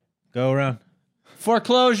 interesting. Go around.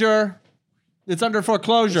 Foreclosure. It's under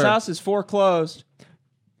foreclosure. This house is foreclosed.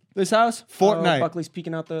 This house? Oh, Fortnite. Buckley's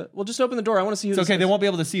peeking out the. Well, just open the door. I want to see who It's this okay. They is. won't be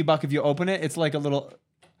able to see you, Buck, if you open it. It's like a little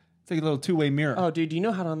two-way mirror. Oh, dude, do you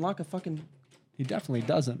know how to unlock a fucking? He definitely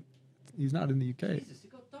doesn't. He's not in the UK.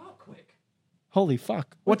 Holy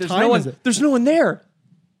fuck. What There's time no one. is it? There's no one there.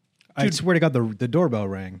 I swear to God, the doorbell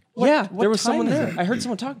rang. Yeah, what there was time someone is there. it? I heard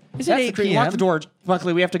someone talking. Is it That's 8 the creep. Lock PM? the door,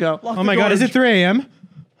 Buckley. We have to go. Oh my God, is it 3 a.m.?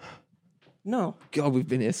 No, God, we've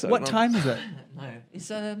been here so What long. time is it? No, it's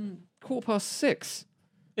 6:15.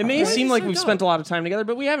 it may seem like so we've dark? spent a lot of time together,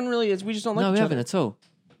 but we haven't really. We just don't like No, each we other. haven't at all.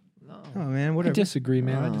 Oh man, I whatever. disagree,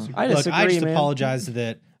 man. I disagree. I Look, disagree, I just man. apologize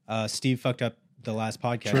that Steve fucked up the last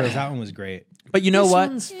podcast. 'Cause that one was great. But you know This what?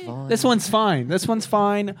 one's fine. This one's fine. This one's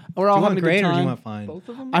fine. We're Do all you having want a good great or do time. you want fine? Both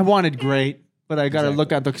of them. I wanted great, but I got to Exactly.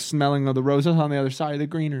 look at the smelling of the roses on the other side of the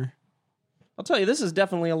greener. I'll tell you, this is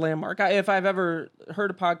definitely a landmark. If I've ever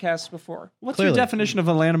heard a podcast before. What's Clearly. your definition of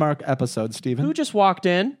a landmark episode, Steven? Who just walked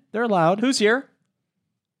in? They're loud. Who's here?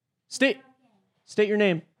 State your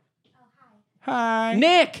name. Hi.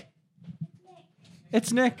 Nick.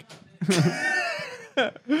 It's Nick.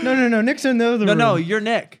 No. Nick's in the other room. No, you're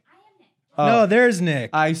Nick. No, there's Nick.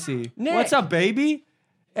 I see. Nick. What's up, baby?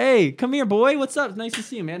 Hey, come here, boy. What's up? Nice to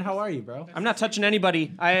see you, man. How are you, bro? I'm not touching anybody.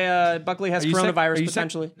 Buckley has Are you sick? Are coronavirus you sick?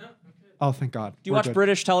 potentially. Oh, thank God. Do you watch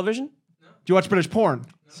British television? Do you watch British porn?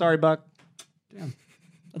 Sorry, Buck.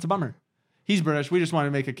 That's a bummer. He's British. We just want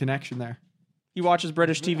to make a connection there. He watches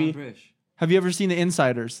British TV. Have you ever seen The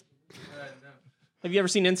Insiders? Have you ever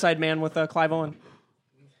seen Inside Man with Clive Owen?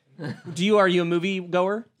 Are you a movie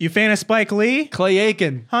goer? You fan of Spike Lee, Clay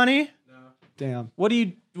Aiken. honey? Damn. What do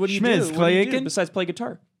you Schmiz, do? What do Clay you do Aiken? besides play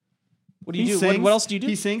guitar? What do you He do? sings. What else do you do?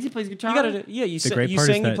 He sings. He plays guitar. You gotta do. Yeah, you The sing. great You part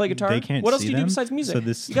sing. is You that play guitar. they can't What else see do you do them, besides music? So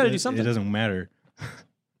this, you gotta do something. It doesn't matter.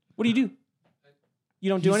 What do you do? You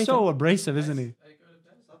don't do He's anything. so abrasive, isn't he?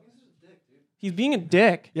 He's being a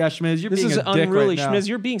dick. Yeah, Schmiz, you're This being is a dick unruly, right now. Schmiz.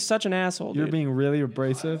 You're being such an asshole. You're Dude. being really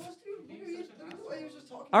abrasive.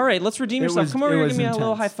 All right, let's redeem It yourself. was- Come over it here and was give me a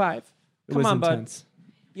little high intense. five. It Come was on, intense. bud.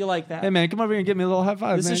 You like that? Hey, man, come over here and give me a little high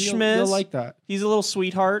five, This man. is You'll Schmiz. like that. He's a little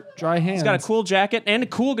sweetheart. Dry hands. He's got a cool jacket and a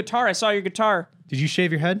cool guitar. I saw your guitar. Did you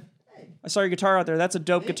shave your head? I saw your guitar out there. That's a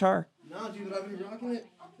dope guitar. No, dude, but I've been rocking it.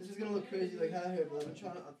 This is gonna look crazy, like hat hair, but I've been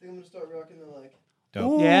trying. I think I'm gonna start rocking the like.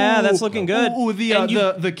 Dope. Yeah, that's looking good. Ooh, the And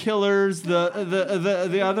you- the killers,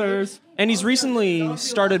 the others. And he's recently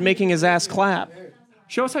started making his ass clap.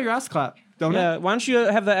 Show us how your ass clap, don't Yeah, it? why don't you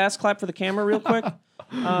have the ass clap for the camera real quick?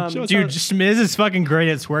 Show us Dude, how- Schmiz is fucking great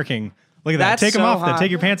at twerking. Look at that. That's Take them so off, hot. though.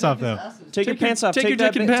 Take your pants off, though. Take your pants off. take your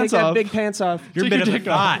that dick and bi- pants take that off. big pants off. You're a Take bit your of a dick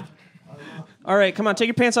off. thought. All right, come on, take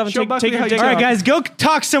your pants off and Show take Buckley your how you dick take All off. right, guys, go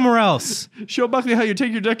talk somewhere else. Show Buckley how you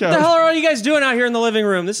take your dick out. What the hell are all you guys doing out here in the living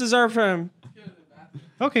room? This is our firm.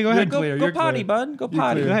 Okay, go ahead. You're clear. Go You're potty, clear. bud. Go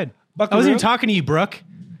potty. Go ahead. Buckley I wasn't Root? even talking to you, Brooke.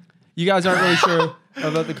 You guys aren't really sure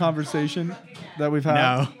about the conversation that we've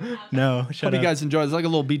had. No. How Shut do up. you guys enjoy it? It's like a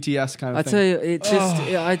little BTS kind of I thing. tell you, it just,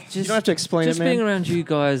 I just, You don't have to explain just it, man. being around you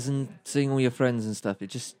guys and seeing all your friends and stuff.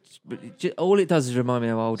 All it does is remind me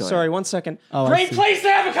how old I am. Sorry, 1 second. Oh, I Great see. place to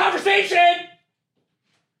have a conversation.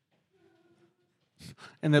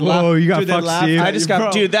 And then Whoa, you got dude, they fucked, laugh Steve. at I just you, got,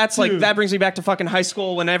 bro. dude. That's like Dude. that brings me back to fucking high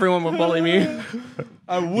school when everyone would bully me.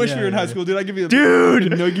 I wish we were in high school, dude. I'd give you a Dude!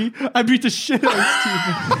 noogie. I'd beat the shit out of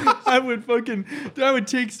Steve. I would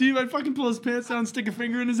take Steve, I'd fucking pull his pants down, stick a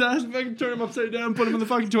finger in his ass, fucking turn him upside down, put him in the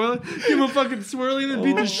fucking toilet, give him a fucking swirly, and then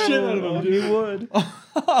beat the shit out of him, dude. You would.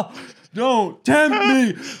 Don't tempt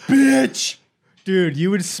me, bitch. Dude, you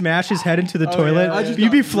would smash his head into the toilet. yeah. I just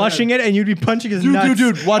You'd be got flushing it, and you'd be punching his Dude, nuts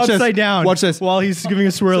dude, watch this. upside down. Watch this. While he's giving a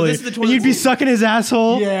swirly. this is the and toilet you'd be seat. sucking his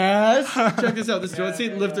asshole. Yes. Check this out. This toilet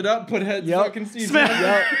seat, lift it up, put head fucking Steve's Smash. head.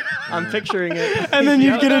 Yep. I'm picturing it. And then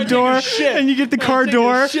you'd get a I'd take a door, shit. and you get the car I'd take a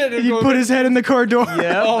door, shit and and you go put over- his head in the car door.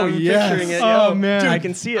 Yeah, Oh, I'm yes. picturing it. Oh, Yo. man. I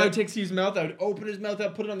can see I would it. take Steve's mouth, I would open his mouth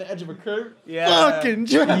out, put it on the edge of a curve. Yeah. Fucking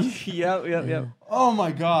trap. Yep. Oh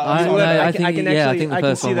my god. I, would. no, I I can- think, I can yeah, I actually- think the I can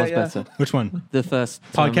first see one that, was yeah. better. Which one? The first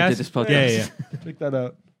time we Podcast? did this podcast. Yeah. Check that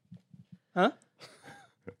out. Huh?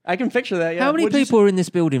 I can picture that. Yeah. How many What'd you people are in this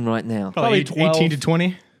building right now? Probably Probably 12. 18 to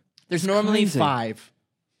 20. There's normally 5.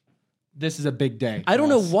 This is a big day. I don't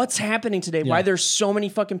know what's happening today. Why Yeah. there's so many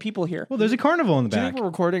fucking people here. Well, there's a carnival in the Do you back. think we're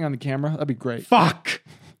recording on the camera? That'd be great. Fuck.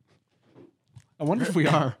 I wonder if we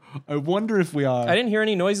are. I I didn't hear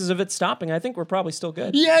any noises of it stopping. I think we're probably still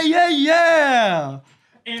good. Yeah.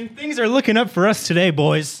 And things are looking up for us today,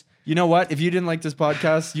 boys. You know what? If you didn't like this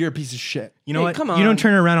podcast, you're a piece of shit. You know Hey, what? come You on. don't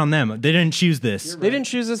turn it around on them. They didn't choose this. They didn't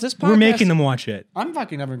choose this. This podcast. We're making them watch it. I'm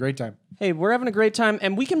fucking having a great time. Hey, we're having a great time,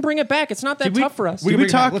 and we can bring it back. It's not that tough for us. we Did can we bring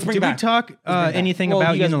it back. talk? Let's bring Did it we back. talk anything Well,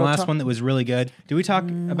 about you you in guys the both last talk. one that was really good? Did we talk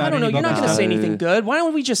about? I don't know. any You're not about going to that? say anything good. Why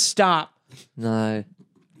don't we just stop? No.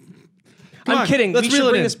 Come I'm on, kidding. let's We should reel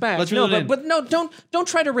it bring in. this back. Let's no, reel it in. but no, don't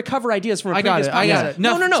try to recover ideas from a I got previous it. I got podcast. it. No.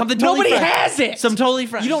 Something totally Nobody fresh. has it. Some totally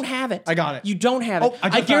fresh. You don't have it. I got it. You don't have Oh, it. I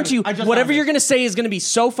just I guarantee you, found it. I just whatever found it. you're going to say is going to be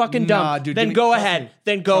so fucking dumb. Nah, dude. then give me- go trust ahead. me.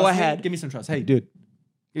 Then go Trust me. ahead. Give me some trust. Hey, dude.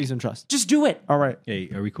 Give me some trust. Just do it. All right. Hey,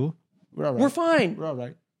 are we cool? We're all right. We're fine. We're all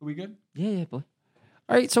right. Are we good? Yeah, boy.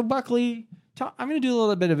 All right. So, Buckley, I'm going to do a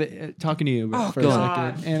little bit of it, talking to you for a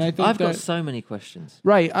God. second. And I think I've got that- so many questions.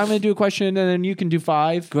 Right. I'm going to do a question, and then you can do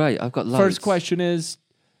 5. Great, I've got loads. First question is,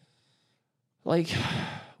 like,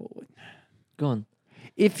 Go on.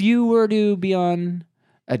 if you were to be on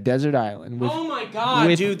a desert island with, Oh my god,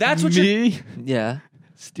 with dude. That's what you're. me, Yeah,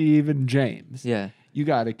 Steve, and James, yeah, you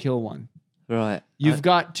got to kill one. right. You've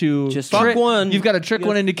got to Just- Fuck one. You've got to trick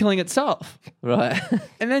one into killing itself, Right.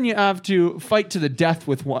 and then you have to fight to the death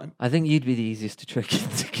with one. I think you'd be the easiest to trick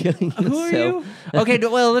into killing yourself. Who are you? Okay,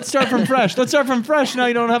 well, let's start from fresh. Let's start from fresh. Now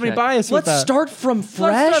you don't have any Okay. bias with Let's that. start from Let's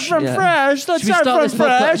fresh. start from Yeah. fresh. Let's Should we start start from this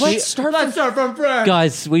podcast? fresh. Let's start from fresh.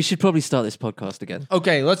 Guys, we should probably start this podcast again.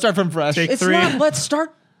 Okay, let's start from fresh. Take It's 3. not. Let's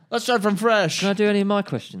start. Let's start from fresh. Can I do any of my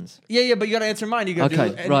questions? Yeah, but you got to answer mine. You got to Okay,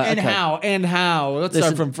 do and, right, and okay. how. Let's Listen,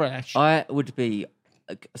 start from fresh. I would be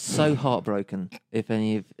so heartbroken if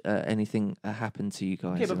anything happened to you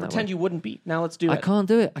guys. Okay, but in that pretend way. you wouldn't be. Now let's do it. I can't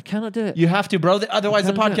do it. I cannot do it. You have to, bro. Otherwise,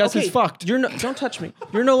 the can't do it. podcast is fucked. You're no, don't touch me.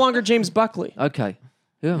 You're no longer James Buckley. Okay.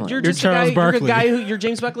 Who am I? You're just Charles a guy. You're a Barkley. guy who. You're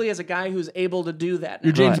James Buckley as a guy who's able to do that.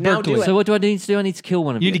 You're James now Berkeley. do it. So what do I need to do? I need to kill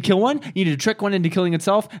one of You you. need to kill one. You need to trick one into killing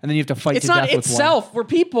itself, and then you have to fight It's to not death with itself. We're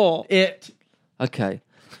people. one. Okay.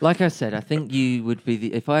 Like I said, I think you would be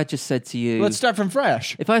the. If I had just said to you, Let's start from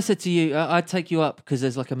fresh. if I said to you, I'd take you up because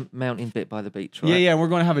there's like a mountain bit by the beach, right? Yeah, yeah. We're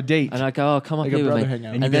going to have a date. And I go, oh, come up Like a here with brother me.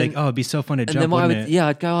 hangout. And you'd And be then- like, oh, it'd be so fun to And jump, then what I wouldn't would, it? yeah,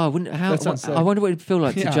 I'd go, oh, I wouldn't. How? That sounds sick. I wonder what it'd feel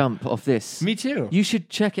like Yeah. to jump off this. Me too. You should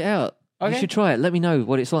check it out. Okay. You should try it. Let me know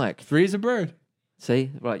what it's like. Free as a bird.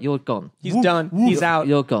 See, right, you're gone. He's done. He's out.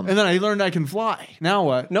 You're gone. And then I learned I can fly. Now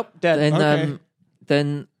what? Nope. Dead. Then,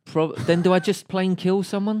 Okay. then do I just plain kill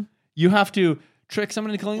someone? You have to trick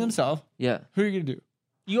someone into killing themselves. Yeah. Who are you going to do?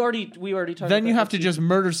 We already talked. Then about you that. have to just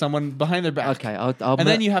murder someone behind their back. Okay. I'll And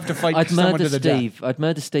then you have to fight I'd someone murder to the death. Steve. I'd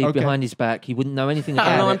murder Steve Okay. behind his back. He wouldn't know anything I about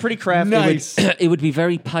don't know. it. I'm pretty crafty. Nice. It would be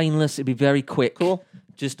very painless. It'd be very quick. Cool.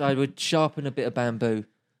 Just I would sharpen a bit of bamboo.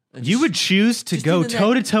 and You just- would choose to Just go in the neck.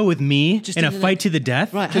 toe to toe with me Just in a in the fight neck. to the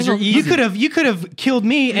death? Right, Because hang on. you're You could have killed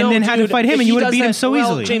me and No, then had to dude, fight him, if and he you would have does beat him that- so well,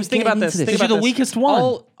 easily. James, think Getting about this. into Think this. about You're the this. weakest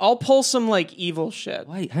one. I'll pull some like evil shit.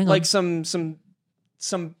 Wait, hang on. Like some.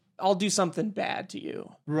 I'll do something bad to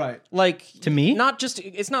you. Right. Like To me? Not just.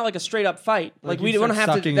 It's not like a straight up fight. Like you we don't start have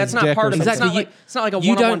to. sucking That's his not dick part or of it. It's something. not like a you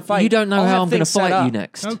one-on-one don't. fight. You don't know I'll how have I'm going to things set fight you up.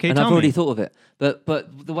 next. Okay, and tell I've already me. thought of it.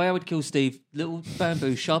 But the way I would kill Steve, little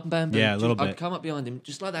bamboo, sharp bamboo. Yeah, a little I'd bit. come up behind him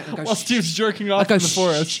just like that and go. While "Shh, Steve's shh, jerking shh." off I'd go in the "Shh,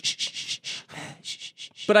 forest. shh, shh, shh, shh, shh, shh,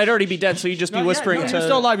 shh." But I'd already be dead, so you'd just be whispering to. You're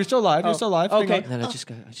still alive. You're still alive. You're still alive. Hang okay. on. And then I just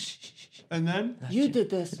go. "Shh, shh, shh, shh." And then? You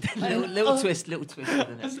did this. little twist, little twist. of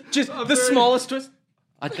the neck. Just the smallest twist.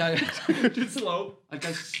 I'd go. Too slow. I'd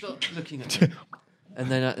go. Stop looking at me.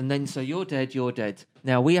 And then, so you're dead.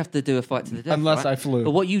 Now we have to do a fight to the death. Unless right? I flew.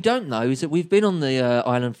 But what you don't know is that we've been on the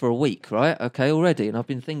island for a week, right? Okay, already, and I've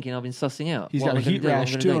been sussing out. He's what got a we're gonna heat do, what rash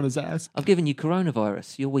we're gonna too do. on his ass. I've given you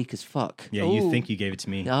coronavirus. You're weak as fuck. Yeah, you think you gave it to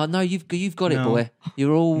me. No, you've got it, No. boy.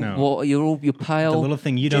 You're all No. you're pale. The little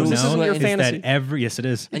thing you don't This isn't know your is fantasy. that yes, it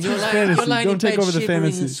is. and you're like, fantasy. you're laying Don't in take bed over the shivering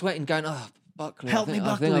fantasy. and sweating, going, "Oh, Buckley, Help I me, think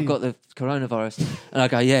Buckley." I've got the coronavirus." And I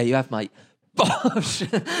go, "Yeah, you have, mate." Bosh.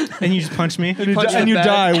 And you just punch me. And you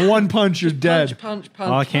die. One punch, you're dead. Punch.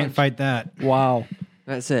 Oh, I can't fight that. Wow.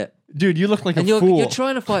 That's it. Dude, you look like And a you're fool.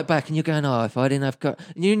 trying to fight back, and you're going, "Oh, if I didn't have,"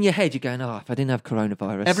 and you're in your head, you're going, "Oh, if I didn't have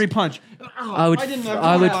coronavirus, Every punch. I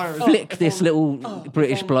would flick this little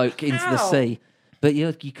British bloke into the sea." But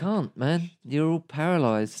you can't, man. You're all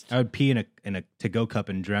paralyzed. I would pee in a to-go cup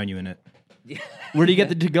and drown you in it. Where do you get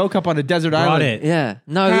the to-go cup on a desert Brought island? it. Yeah.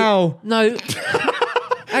 No. How? No.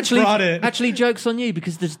 Brought it. Actually, joke's on you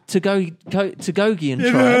because the Tagogian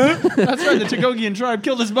tribe, That's right, the Tagogian tribe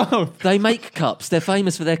killed us both. they make cups. They're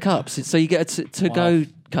famous for their cups. So you get a to-go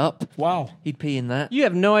cup. Wow. He'd pee in that. You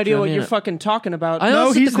have no idea Do you know what what I you're mean? fucking talking about. I No,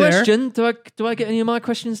 answered he's the there. question. Do I get any of my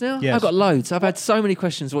questions now? Yes. I've got loads. I've had so many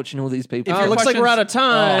questions watching all these people. It looks like we're out of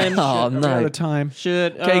time. Oh, We're out no. of time.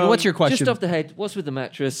 Should Okay, what's your question? Just off the head, what's with the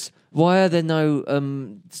mattress? Why are there no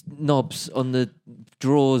knobs on the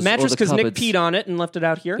drawers mattress? or the Because Nick cupboards? peed on it and left it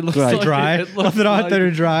out here. It looks Dry. like- Dry. it looks Left it out there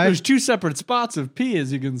to dry. There's two separate spots of pee,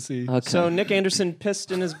 as you can see. Okay. So Nick Anderson pissed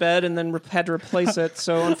in his bed and then had to replace it.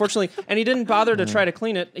 So unfortunately, and he didn't bother to try to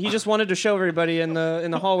clean it. He just wanted to show everybody in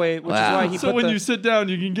the hallway, which is why he So put when the. you sit down,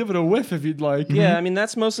 you can give it a whiff if you'd like. Yeah, I mean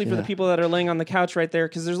that's mostly for the Yeah. people that are laying on the couch right there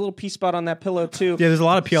because there's a little pee spot on that pillow too. Yeah, there's a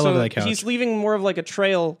lot of pee all So over that couch. he's leaving more of like a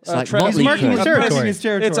trail. like trail. Motley He's marking Crue. his Piss- territory. his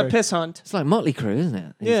territory. It's a piss hunt. It's like Motley Crue, isn't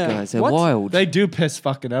it? These Yeah. guys, they're What? wild. They do piss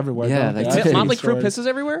fucking everywhere. Yeah, don't they I've do. seen Motley Crue stories. pisses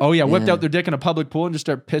everywhere. Oh yeah, whipped Yeah. out their dick in a public pool and just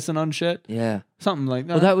start pissing on shit. Yeah. Something like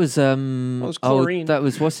that. Well, that was was chlorine. that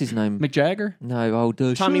was what's his name? Mick Jagger. No, old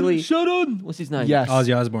Tommy Lee. Shut on. What's his name? Yes.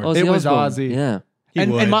 Ozzy Osbourne. Ozzy It was Osbourne. Ozzy. Yeah,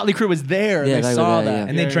 And would. Motley Crue was there. Yeah, they they were saw there, that. yeah.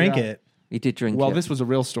 And they drank it. he did drink Well, it. this was a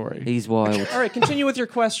real story. He's wild. All right, continue with your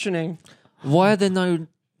questioning. Why are there no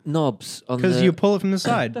knobs on the? Because you pull it from the What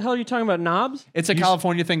side. the hell are you talking about? Knobs? It's a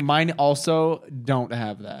California thing. Mine also don't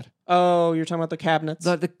have that. Oh, you're talking about the cabinets.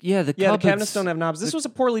 like the yeah, the cupboards. cabinets don't have knobs. This was a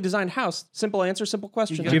poorly designed house. Simple answer, simple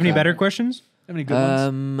question. Do you have any better questions? How many good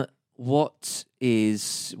ones? What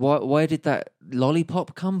is where did that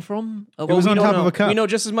lollipop come from? It was on top of a cup. We know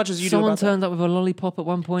just as much as you Someone do about turned up with a lollipop at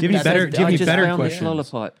one point. Do you have any and better- said, do you have "I any just better found this questions?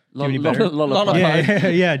 Lollipop. Do you have any better- Lollipop. Yeah.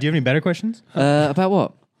 Do you have any better questions? About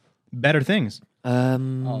what? Better things. that.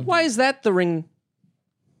 Why is that the ring?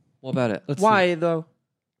 What about it? Why though?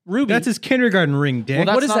 Ruby. That's his kindergarten ring, Dick. Well,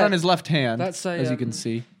 that's what is not that? on his left hand, That's a, as you can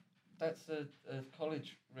see. That's a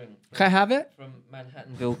college ring Can I have it? from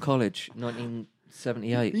Manhattanville College,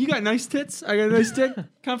 1978. You got nice tits. I got a nice dick.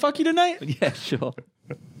 Can I fuck you tonight? Yeah, sure.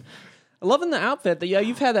 Loving the outfit. Yeah,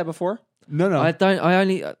 you've had that before. No, no.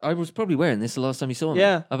 I was probably wearing this the last time you saw me.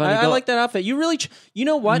 Yeah, I've only I got, like that outfit. You really, you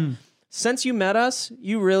know what? Since you met us,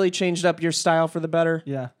 you really changed up your style for the better.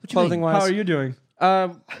 yeah. Clothing wise. How are you doing?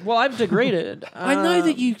 Well, I've degraded. I know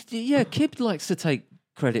that you. Yeah, Kib likes to take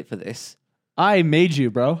credit for this. I made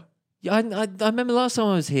you, bro. Yeah, I remember last time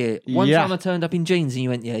I was here. One Yeah. time I turned up in jeans, and you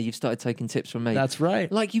went, "Yeah, you've started taking tips from me." That's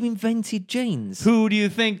right. like you invented jeans. Who do you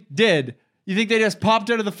think did? You think they just popped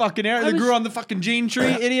out of the fucking air? They was- grew on the fucking gene tree,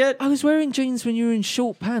 idiot? I was wearing jeans when you were in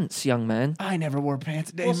short pants, young man. I never wore pants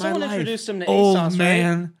a day Well, in my someone life. introduced him to Old ASOS, right?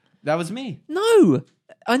 man. That was me. No,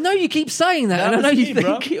 I know you keep saying that, and I was know you me,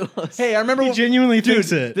 bro. think it was. Hey, I remember He genuinely dude,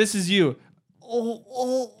 thinks it. This is you.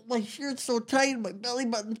 Oh, my shirt's so tight, my belly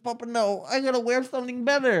button's popping out. I gotta wear something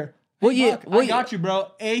better. What year? I got you, bro.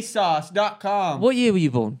 ASOS.com. What year were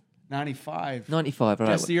you born? 95. 95, right?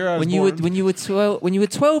 Just the year I was when you born. were when you were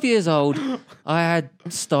 12 years old, I had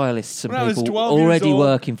stylists and When I was people 12 years already old-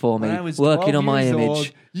 working for me, When I was working 12 on my years image.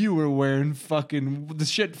 old, you were wearing fucking the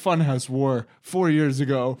shit Funhouse wore 4 years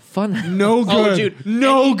ago. Fun. No good. Oh, dude.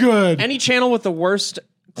 No good. Any channel with the worst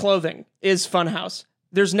clothing is Funhouse.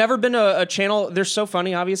 There's never been a channel. They're so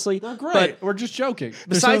funny, obviously. They're great. But We're just joking.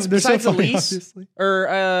 besides, they're so besides funny, Elise, obviously. or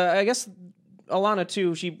I guess Alana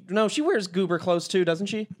too. She wears goober clothes too, doesn't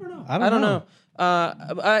she? I I don't know.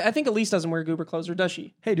 I think Elise doesn't wear goober clothes, or does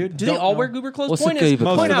she? Hey, dude. Do they all wear goober clothes? What's a Point is, goober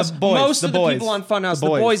clothes? point Most out, of the boys, most the of the boys, people on Funhouse, the the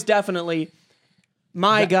boys. boys definitely.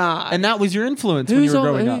 My God, And that was your influence when Who's you were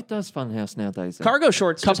on, growing who up. does Funhouse nowadays? then? cargo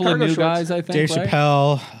shorts. Couple just of cargo new shorts. guys, I think. Dave right?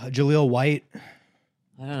 Chappelle, Jaleel White.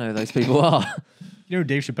 I don't know who those people are. You know who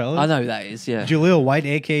Dave Chappelle is? I know who that is. Yeah. Jaleel White,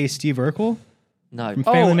 a.k.a. Steve Urkel No. from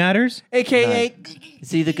Family Matters. AKA.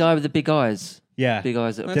 Is he the guy with the big eyes? Yeah. Big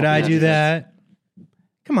eyes. Did I do that?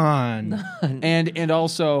 Come on. And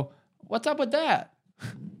also, what's up with that?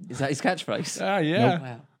 Is that his catchphrase? Ah, yeah.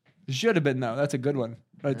 Wow. Should have been though. That's a good one.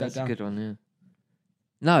 Write That's that a down. good one, yeah.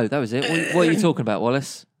 No, that was it. What are you talking about,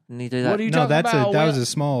 Wallace? Didn't you do that? What are you No, talking that's about? that was a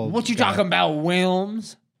small. What you guy. talking about,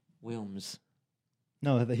 Wilms? Wilms.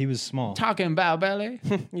 No, he was small. Talking about belly?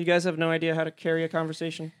 You guys have no idea how to carry a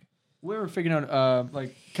conversation. We were figuring out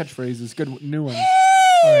like catchphrases, good new ones.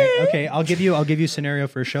 All right, okay. I'll give you a scenario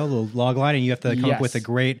for a show, a little log line, and you have to come up with a Yes.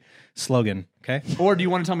 great slogan. Okay. Or do you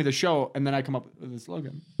want to tell me the show and then I come up with a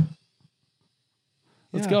slogan?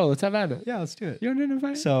 Let's Yeah. go. Let's have at it. Yeah, let's do it. You want to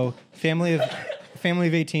invite? So, family of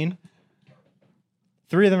 18.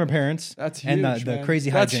 3 of them are parents. That's And huge, the man.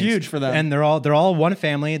 crazy That's hijinks. huge for them. And they're all one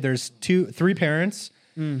family. There's 3 parents.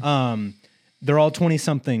 They're all 20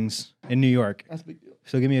 somethings in New York. That's a big deal.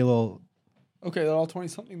 So give me a little. Okay, they're all 20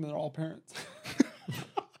 something. They're all parents.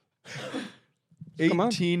 Come on.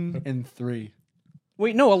 18 and 3.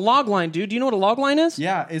 Wait, no, a log line, dude. Do you know what a log line is?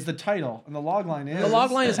 Yeah, is the title, and the log line is. The log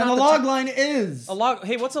line is and not the the log ti- line is. A log.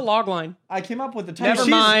 Hey, what's a log line? I came up with the title. Never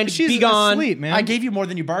mind. She's Be gone. asleep, man. I gave you more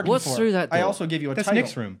than you bargained What's for. through that I door? also gave you a That's title.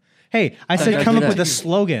 Nick's room. Hey, I Don't said do come up that. with a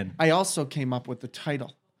slogan. I also came up with the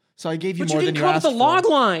title. So I gave you But more you than didn't you come up asked with the log for.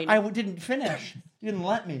 line. I didn't finish. You didn't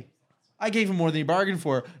let me. I gave you more than you bargained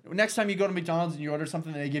for. Next time you go to McDonald's and you order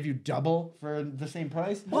something and they give you double for the same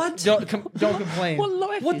price. What? Don't complain.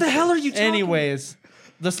 What the hell are you talking? Anyways,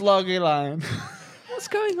 the slug line. What's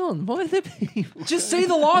going on? Why are there people? Just say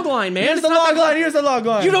the log line, man. Here's It's the not log that- line. Here's the log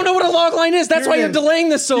line. You don't know what a log line is. That's Here why it you're is. delaying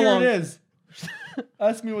this so Here long. it is.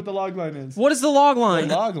 Ask me what the log line is. What is the log line?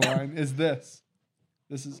 The log line is this.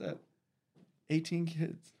 This is it. 18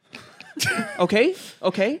 kids. Okay.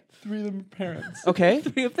 3 of them are parents. Okay.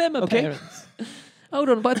 3 of them are Okay. parents. Hold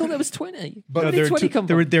on, but I thought there was 20. But Where did 20 come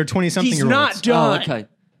from? They're 20 something He's year olds. not done. Oh, okay.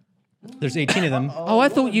 There's 18 of them. Oh, I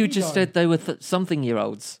thought you just said they were something year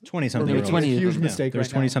olds. 20 something There year were olds. 20 a of huge them. mistake There's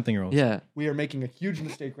right 20 now. something year olds. Yeah. We are making a huge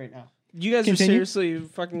mistake right now. You guys Continue. are seriously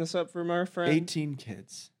fucking this up for my friend. 18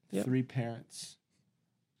 kids, Yep. 3 parents,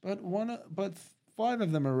 but 5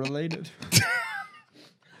 of them are related.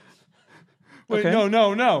 Wait, Okay.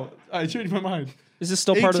 no! I changed my mind. Is this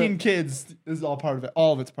still part of 18 it? kids is all part of it.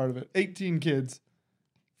 All of it's part of it. 18 kids,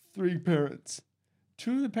 3 parents.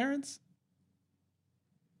 2 of the parents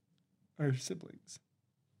are siblings.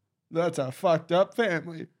 That's a fucked up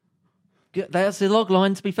family. That's the log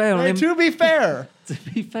line, to be fair on Hey, him. to be fair, To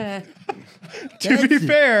be fair. To be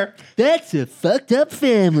fair, That's a fucked up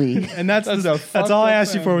family. and that's That's a that's fucked all I up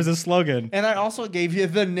asked you for family. was a slogan. and I also gave you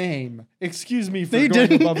the name. Excuse me for You going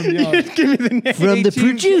didn't, above and you beyond. didn't give me the name. From the 18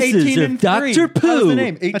 producers 18 of and Dr. 3. How's Pooh. the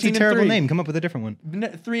name? 18 That's a and terrible 3. name. Come up with a different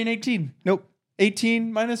one. 3 and 18. Nope.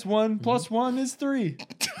 18 minus 1 plus 1 is 3.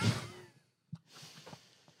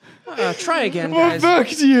 Try again, guys.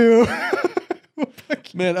 Fuck you.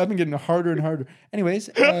 Man, I've been getting harder and harder. Anyways,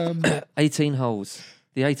 18 holes.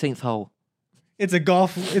 The 18th hole. It's a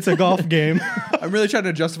golf game. I'm really trying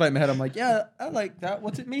to justify it in my head. I'm like, yeah, I like that.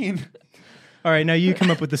 What's it mean? All right, now you come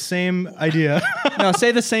up with the same idea. No,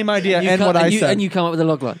 say the same idea You and come- what I you, said. And you come up with a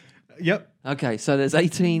log line. Yep. Okay, so there's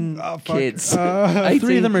 18 fuck. kids. 3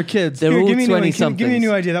 of them are kids. They're Here, all give me a new 20 one. somethings. Give me a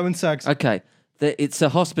new idea. That one sucks. Okay, it's a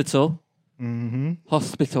hospital. Mm-hmm.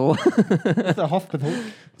 Hospital. It's a hospital.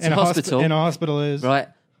 It's a hospital. And a hospital is Right.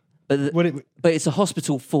 But, What? What but it's a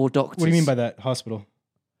hospital for doctors. do you mean by that? Hospital.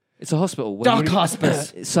 It's a hospital. When Doc you-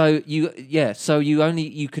 hospice. So you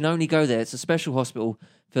can only go there. It's a special hospital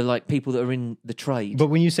for like people that are in the trade. But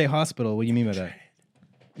when you say hospital, what do you mean by that?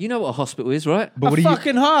 You know what a hospital is, right? But what do you?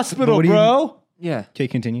 Fucking hospital, what do you- bro. Yeah. Okay,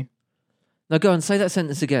 continue. Now go and say that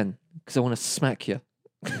sentence again because I want to smack you.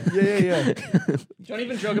 Yeah. Don't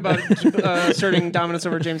even joke about asserting dominance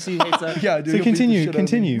over James. He hates that. Yeah, dude. So you'll beat the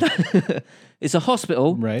continue. shit out of me. Continue. It's a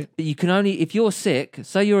hospital, Right. but you can only if you're sick.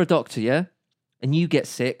 Say you're a doctor, yeah, and you get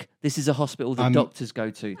sick. This is a hospital that I'm- doctors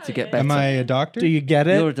go to get better. Am I a doctor? Do you get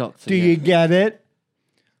it? You're a doctor. Do yeah. you get it?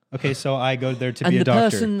 Okay, so I go there to And be the a doctor.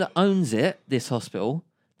 person that owns it, this hospital,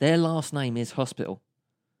 their last name is Hospital,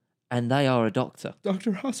 and they are a doctor.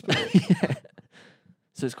 Dr. Hospital. Yeah.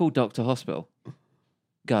 So it's called Doctor Hospital.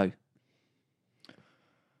 Go.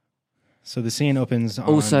 So the scene opens on.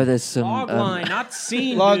 Also, there's some Log line, not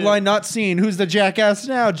scene. Log dude. line not seen. Who's the jackass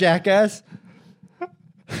now, jackass?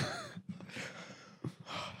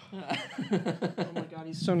 Oh my god,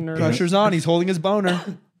 he's so nervous. Pressure's on. He's holding his boner.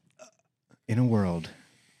 in a world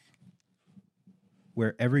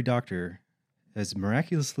where every doctor has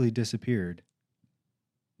miraculously disappeared,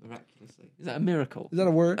 Miraculously. Is that a miracle? Is that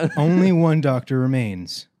a word? only one doctor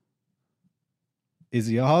remains. Is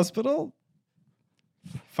he a hospital?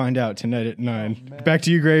 Find out tonight at 9. Back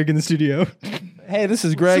to you, Greg, in the studio. Hey, this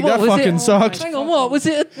is Greg. So what that was fucking it? sucks. Hang on, what was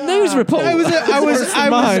it? A news report? I was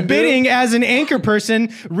mine, bidding as an anchor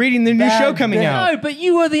person reading the new show coming out. No, but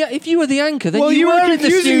you were the. If you were the anchor, then Well, you were in the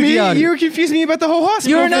confusing studio. me. You were confusing me about the whole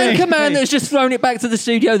hospital. You're an thing. anchor man that's just thrown it back to the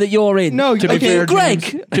studio that you're in. No, To be okay, fair, Greg.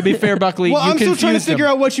 James, to be fair, Buckley, Well, you I'm still trying to confused him. figure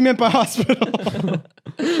out what you meant by hospital.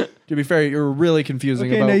 To be fair, you're really confusing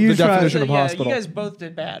Okay, about now you the try. definition of Yeah, hospital. you guys both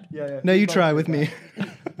did bad. No, you try with me.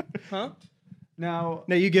 Huh? Now,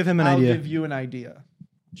 No, you give him an I'll idea. give you an idea.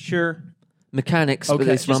 Sure. Mechanics, but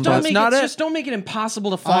Okay. it's run Just by. don't make not it. it. Just don't make it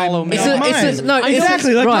impossible to follow. I'm man. It's a- Mine. it's a- no, it's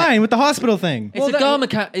exactly like right. mine with the hospital thing. It's a car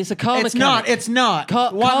mechanic. It's a car It's mechanic. not. It's not.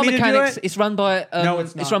 Car Want me to do mechanics. it? It's run by. No,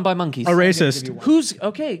 it's not. It's run by monkeys. A racist. Who's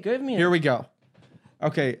okay? Give me. Here we go.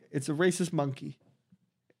 Okay, it's a racist monkey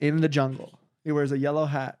in the jungle. He wears a yellow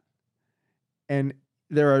hat, and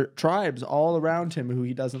there are tribes all around him who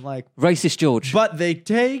he doesn't like. Racist George. But they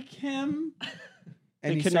take him, and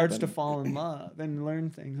They he kidnap starts him. to fall in love and learn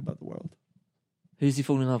things about the world. Who's he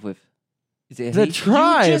falling in love with? Is it a The he?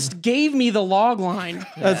 tribe. You just gave me the log line.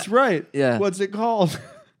 That's right. Yeah. What's it called?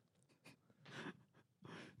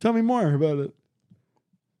 Tell me more about it.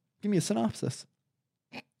 Give me a synopsis.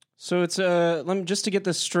 So it's let me just to get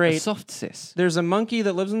this A straight. soft cis. There's a monkey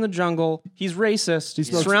that lives in the jungle. He's racist. He He's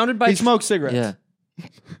smokes- surrounded by. He smokes cigarettes. Yeah.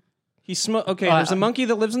 Okay, there's a monkey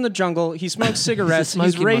that lives in the jungle. He smokes cigarettes.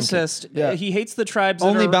 He's smoking monkey. racist. Yeah. He hates the tribes. that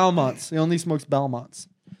Only are- Belmonts. He only smokes Belmonts.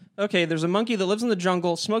 Okay, there's a monkey that lives in the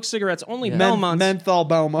jungle, smokes cigarettes. Only Yeah. Belmonts. Menthol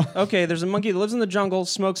Belmont. Okay, there's a monkey that lives in the jungle,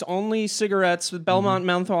 smokes only cigarettes with Belmont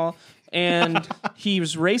menthol, and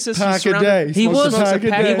he's racist. Pack He's a surrounded- day. He Smokes was. a pack a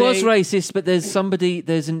pack day. a He was day. racist, but there's somebody.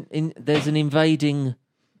 There's an invading.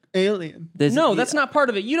 Alien. There's No, that's not part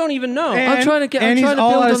of it. You don't even know. And- I'm trying to get. I'm and he's trying to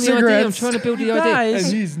all build out on of the idea. I'm cigarettes. trying to build the Guys. idea. And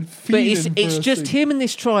he's But it's just him and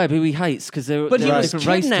this tribe who he hates because they're But he they're was different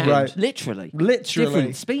race to him. kidnapped. Right. Literally, Literally.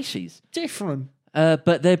 different species. Different.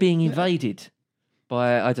 But they're being invaded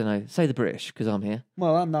by I don't know, say the British because I'm here,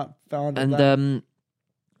 Well, I'm not fond of and that.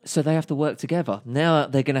 so they have to work together. Now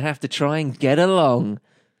they're going to have to try and get along.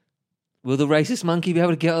 Will the racist monkey be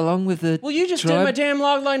able to get along with the? Well, you just tribe? did my damn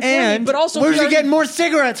log line for me, And but also where's we he already- getting more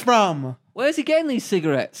cigarettes from? Where's he getting these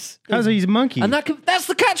cigarettes? How's he's a monkey? And that's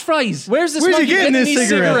the catchphrase. Where's this Where's he monkey getting getting this these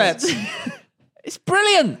cigarettes? cigarettes? It's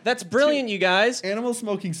brilliant. That's brilliant, you guys. Animal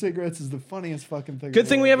smoking cigarettes is the funniest fucking thing. Good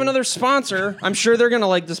thing we have another sponsor. I'm sure they're gonna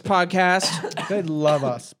like this podcast. They love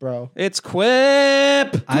us, bro. It's Quip.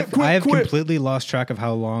 I have quip. completely lost track of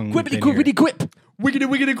how long. we've Quippity been here. quippity quip. Wiggity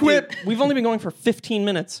wiggity quip. We've only been going for 15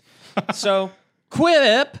 minutes. So,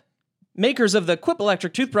 Quip, makers of the Quip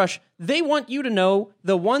electric toothbrush, they want you to know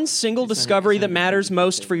the one single discovery that matters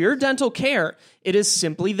most for your dental care. It is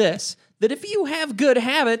simply this: that if you have good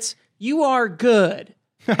habits, you are good.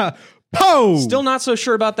 Poe! Still not so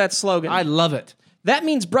sure about that slogan. I love it. That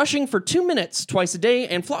means brushing for 2 minutes twice a day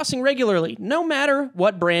and flossing regularly, no matter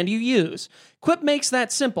what brand you use. Quip makes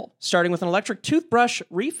that simple, starting with an electric toothbrush,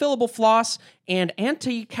 refillable floss, and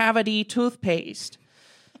anti-cavity toothpaste.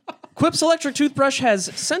 Quip's electric toothbrush has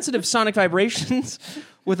sensitive sonic vibrations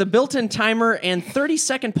with a built-in timer and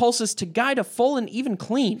 30-second pulses to guide a full and even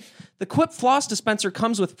clean. The Quip floss dispenser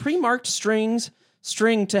comes with pre-marked string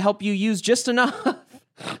to help you use just enough.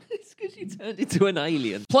 It's because you turned into an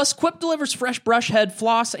alien. Plus, Quip delivers fresh brush head,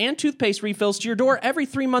 floss, and toothpaste refills to your door every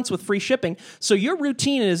 3 months with free shipping, so your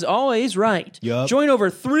routine is always right. Yup. Join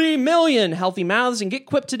over 3 million healthy mouths and get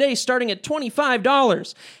Quip today starting at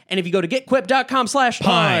 $25. And if you go to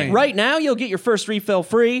getquip.com/pine right now, you'll get your first refill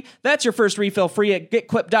free. That's your first refill free at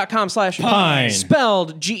getquip.com/pine.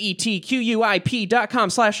 Spelled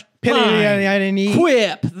GETQUIP.com/pine.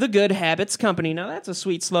 Quip, the good habits company. Now that's a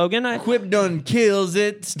sweet slogan. Quip done kills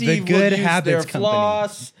it. Steve Good will use Habits their Company.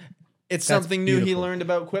 floss. It's something new he beautiful. learned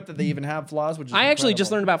about Quip that they even have floss, which is I actually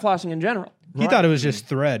just incredible. learned about flossing in general. He thought it was just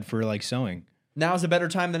thread for like sewing. Now's a better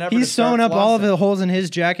time than ever. He's to start sewn up all of flossing. the holes in his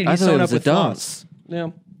jacket. I He's thought it sewn was up a with floss.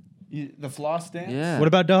 dance. Yeah. The floss dance. Yeah. What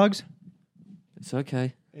about dogs? It's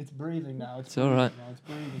okay. It's breathing now. It's all right.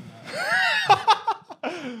 breathing now. It's breathing now.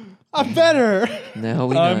 I'm better. Now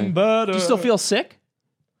we know. better. Do you still feel sick?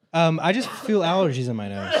 I just feel allergies in my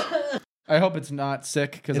nose. I hope it's not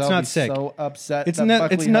sick because It's I'll not be sick. so upset. It's that not.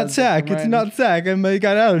 Buckley It's not has sack. the It's brand- not sack. I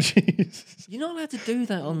got allergies. You're not allowed to do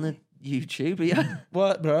that on the YouTube. Are you?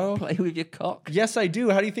 What, bro? Play with your cock. Yes, I do.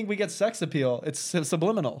 How do you think we get sex appeal? It's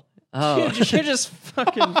subliminal. Oh, You're just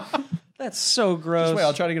fucking. That's so gross. Just wait,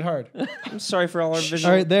 I'll try to get hard. I'm sorry for all our visual.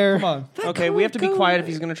 All right, there. Come on, Okay, we have to be quiet if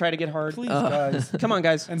he's going to try to get hard. please, guys. Come on,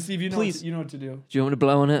 guys. And Steve, you know, Please. you know what to do. do you want me to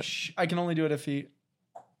blow on it? Shh, I can only do it if he.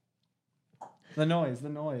 The noise.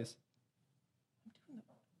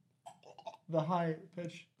 The high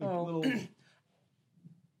pitch. The Oh. little.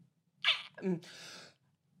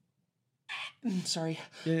 Sorry.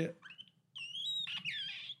 Yeah.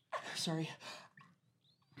 Sorry.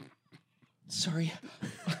 Sorry.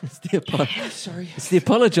 It's the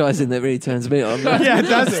apologising that really turns me on. Yeah,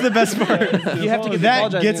 that's the best part. You have to get the That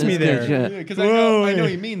apologizing gets me in. there. Yeah. Because I know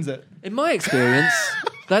he means it. In my experience,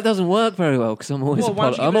 that doesn't work very well because I'm always Well, why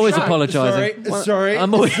don't you I'm give it a always shot? apologising. Sorry.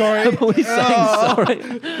 I'm always saying sorry.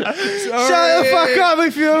 Shut the fuck up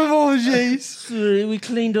if you have apologies. Sorry, we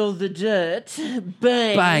cleaned all the dirt.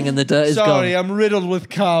 Bang. Bang, and the dirt is Sorry, gone. I'm riddled with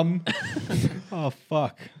cum. Oh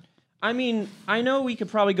fuck. I mean, I know we could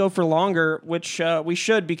probably go for longer, which we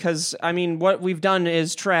should because, I mean, what we've done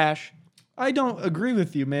is trash. I don't agree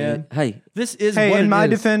with you, man. Hey, This is Hey, what in it my is.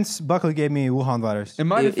 defense, Buckley gave me Wuhan virus. In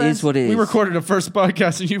my It defense, is what it we is. recorded a first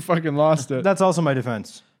podcast and you fucking lost it. That's also my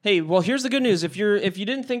defense. Hey, well, here's the good news. If you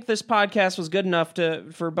didn't think this podcast was good enough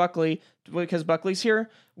for Buckley, because Buckley's here,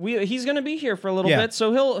 he's going to be here for a little Yeah. bit,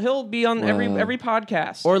 so he'll be on every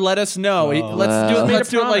podcast. Or let us know. Let's Wow. do it like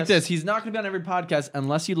promise. this. He's not going to be on every podcast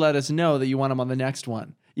unless you let us know that you want him on the next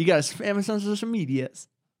one. You got to spam us on social medias.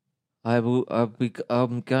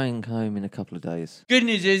 I'm going home in a couple of days. Good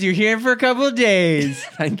news is you're here for a couple of days.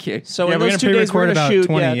 Thank you. so Yeah, in we're those gonna 2 days, we're pre-record going to about shoot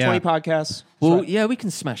 20, yeah. 20 podcasts. Well, yeah, we can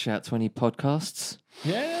smash out 20 podcasts.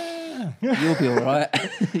 Yeah. You'll be all right.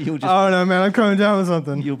 You'll just Oh no, man, I'm coming down with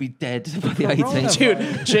something. you'll be dead by the 18th.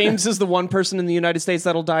 Dude, James is the one person in the United States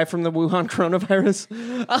that'll die from the Wuhan coronavirus.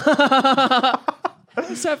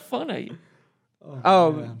 Is that funny?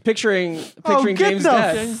 Picturing get James the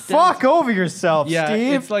dead. fuck over yourself, Yeah,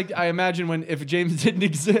 Steve. it's like I imagine if James didn't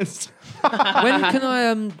exist. When can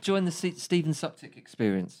I join the Stephen Suptic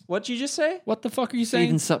experience? What'd you just say? What the fuck are you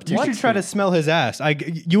Stephen saying? Suptic. you should try to smell his ass.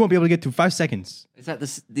 You won't be able to get through 5 seconds. Is that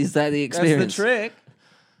the That's experience? the trick.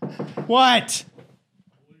 What?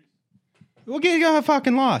 We'll get you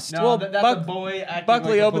fucking lost. No, Well, that's Buck- a boy. acting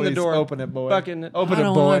Buckley, like open the police. door. Open it, boy. Fucking- open I it,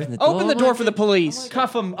 don't boy. wanna open the door. Open the door for the police.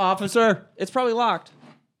 Cuff him, officer. It's probably locked.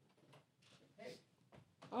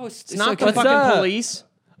 Oh, it's It's not the What's fucking up? police.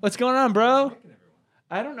 What's going on, bro?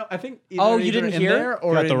 I don't know. I think. Oh, you either didn't in hear? there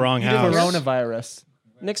or Got the in- wrong you did house. Coronavirus.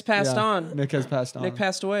 Nick's passed Yeah. on. Nick has passed on. Nick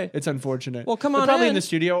passed away. It's unfortunate. Well, come They're on probably in in. the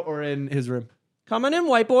studio or in his room. Come on in,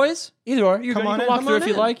 white boys. Either or. You're Come good. on You in. can walk Come through on if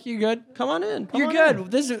you in. like. You're good. Come on in. You're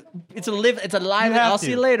good. It's a live. You have I'll to.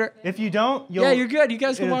 see you later. If you don't, you'll, Yeah, you're good. You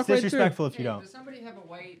guys can it's walk right through. disrespectful if you don't. Does somebody have a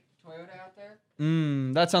white Toyota out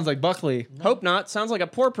there? That sounds like Buckley. Hope not. Sounds like a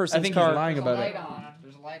poor person's I think car. he's lying There's a about light it. on.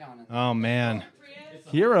 There's a light on it. Oh man.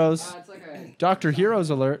 Heroes. It's like a. Dr. Heroes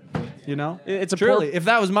alert. You know? It's a Surely, poor- if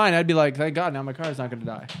that was mine, I'd be like, thank God, now my car's not going to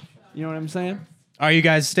die. You know what I'm saying? All right, you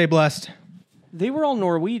guys stay blessed. They were all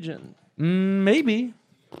Norwegian. Maybe.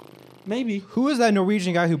 Who is that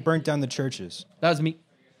Norwegian guy who burnt down the churches? That was me.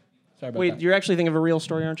 Sorry about Wait, that. you're actually thinking of a real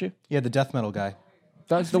story, aren't you? Yeah, the death metal guy.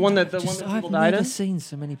 The one that Just, people I've died never in. seen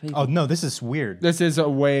so many people. Oh no, this is weird. This is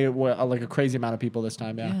like a crazy amount of people this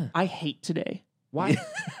time, yeah. I hate today. Why?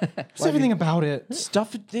 It's everything about it.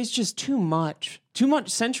 Stuff is just too much. Too much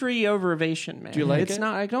sensory overovation, man. Do you like it's it?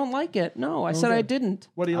 not. I don't like it. No, I said I didn't.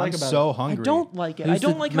 What do you I'm like about so it? hungry. I don't like it. Who's I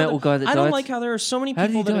don't the like metal how guy that I don't died? like how there are so many How did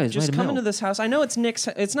people he that die? have He's just made of come metal. into this house. I know it's Nick's.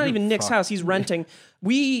 It's not even Nick's house. He's renting.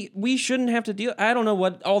 We shouldn't have to deal. I don't know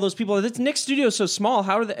what all those people. It's Nick's studio is so small.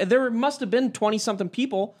 How are they? There must have been 20 something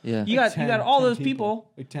people. Yeah. You got all those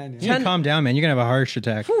people. Like 10, You yeah. need to calm down, man. You're gonna have a heart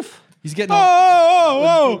attack. He's getting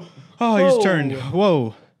Oh, he's turned.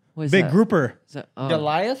 Whoa. What is Big that? grouper. Is that,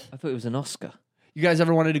 Goliath. I thought it was an Oscar. You guys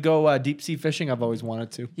ever wanted to go deep sea fishing? I've always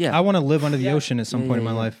wanted to. Yeah. I want to live under the ocean at some Yeah, point in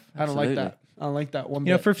yeah, my yeah. life. I don't like Absolutely. that. I don't like that one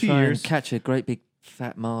You know, bit. for a few Try years. and catch a great big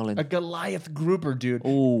fat marlin. A Goliath grouper, dude.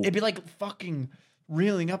 Ooh. It'd be like fucking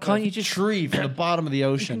reeling up Can't a you just- tree from the bottom of the You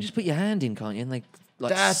ocean. can just put your hand in, can't you? And they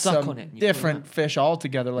like That's suck a on it. and you pull it different out. fish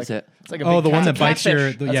altogether. Like Is it? it's like a Oh, big the one that catfish.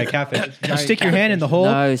 bites your Catfish. catfish. You giant stick your hand in the hole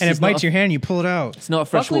No, and it's it just bites not a- your hand. And you pull it out. It's not a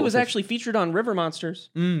freshwater Buckley was fish. actually featured on River Monsters.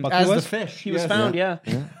 Buckley as the was? fish. He was found. Yeah.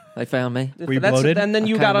 Yeah. They found me. Were you bloated? And then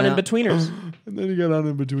you I got on came out. In-Betweeners. And then you got on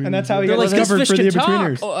in between. And that's how he They're got like, this discovered fish for the can talk.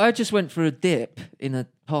 in-betweeners. Oh, I just went for a dip in a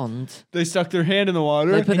pond. They stuck their hand in the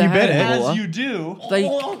water. They put And their you bet hand in it. the as water. you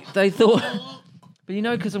do. They thought, but you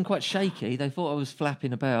know, because I'm quite shaky, they thought I was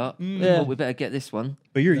flapping about. They Yeah. thought we better get this one.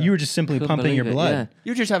 But you were just simply Couldn't pumping your believe it, blood. yeah.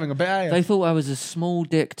 You're just having a bad. They thought I was a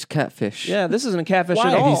small-dicked catfish. Yeah, this isn't a catfish Why?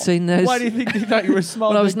 at Have all. Have you seen those? Why do you think they thought you were small?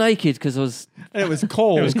 Well, I was naked because I was. and it was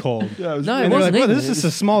cold. It was cold. Yeah, it was No, it And they're wasn't. like, well, even. this It is a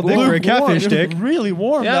was small dick for a lukewarm. catfish It dick. was really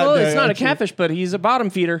warm. Yeah, that well, day, it's not a actually. catfish, but he's a bottom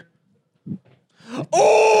feeder.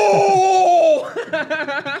 Oh!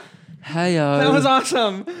 Heyo. That was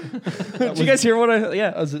awesome. Did you guys hear what I?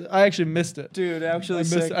 Yeah, I actually missed it. dude, actually I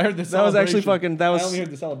sick. heard the That was actually celebration. fucking. That was I only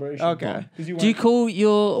heard the celebration. okay. Do you call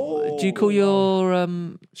your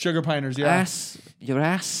Sugar Piners? Yeah. ass your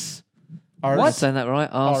ass? Arse. Am I saying that right?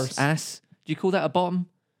 Arse. Ass. Do you call that a bottom?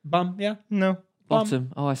 Bum. Yeah. No.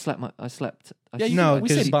 Bottom. Oh, I slept. Yeah, you No, we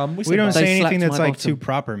say because bum. we say don't bum. say They anything slapped that's my like bottom. too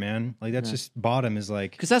proper, man. Like that's just bottom is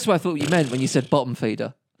like. Because that's what I thought you meant when you said bottom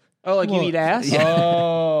feeder. Oh, like you Well, eat ass? Yeah.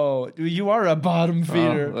 Oh, you are a bottom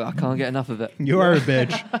feeder. Oh, I can't get enough of it. You are a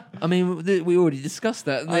bitch. I mean, we already discussed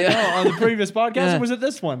that. I know, on the previous podcast, Yeah. or was it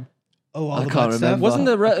this one? Oh, all I the can't butt stuff? remember. Wasn't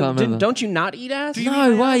the I can't remember. don't you not eat ass? No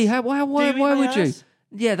way. Why Do you eat my would you? ass?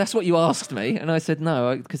 Yeah, that's what you asked me, and I said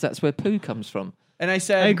no because that's where poo comes from. And I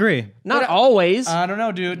said, I agree. Not always. I don't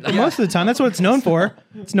know, dude. Yeah. Most of the time, that's what it's known for.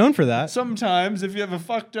 It's known for that. Sometimes, if you have a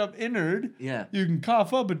fucked up innard, Yeah. you can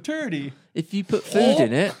cough up a turdy. If you put food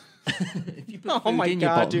in it, if you put Oh food my in your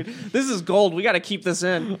god, bottom, dude, this is gold. We got to keep this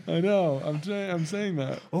in. I know. I'm saying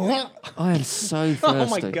that. I am so thirsty. Oh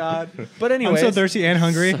my god, But anyway, I'm so thirsty and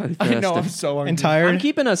hungry So I know. I'm thirsty. so hungry. and tired. I'm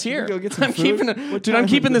keeping us here. Go get some I'm food? keeping it, What dude. time I'm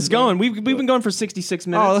keeping is this it? going. We've been going for 66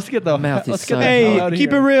 minutes. Oh, let's get the Mouth is let's so get the Hey, hell out of keep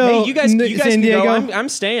it here. real. Hey, you guys San can Diego. go. I'm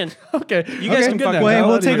staying. Okay, You guys can good fucking now. go. Wait,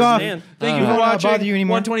 we'll I'm take off. staying. Thank you All for right. watching. Bother you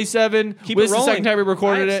anymore. 127. Keep This it is the rolling. second time we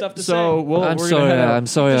recorded I have it, stuff to so say. we're I'm gonna sorry. head out. I'm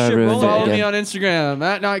sorry. This I shit ruined rolls. it Follow again. me on Instagram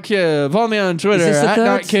 @NotKib. Follow me on Twitter Is this the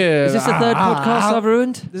third? @NotKib. Is this the third podcast I've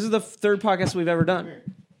ruined? This is the third podcast we've ever done.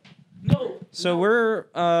 No. So we're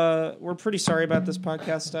pretty sorry about this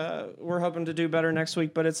podcast. We're hoping to do better next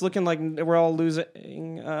week, but it's looking like we're all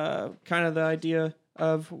losing kind of the idea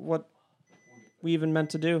of what we even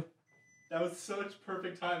meant to do. That was such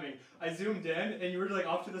perfect timing. I zoomed in, and you were like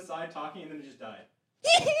off to the side talking, and then it just died.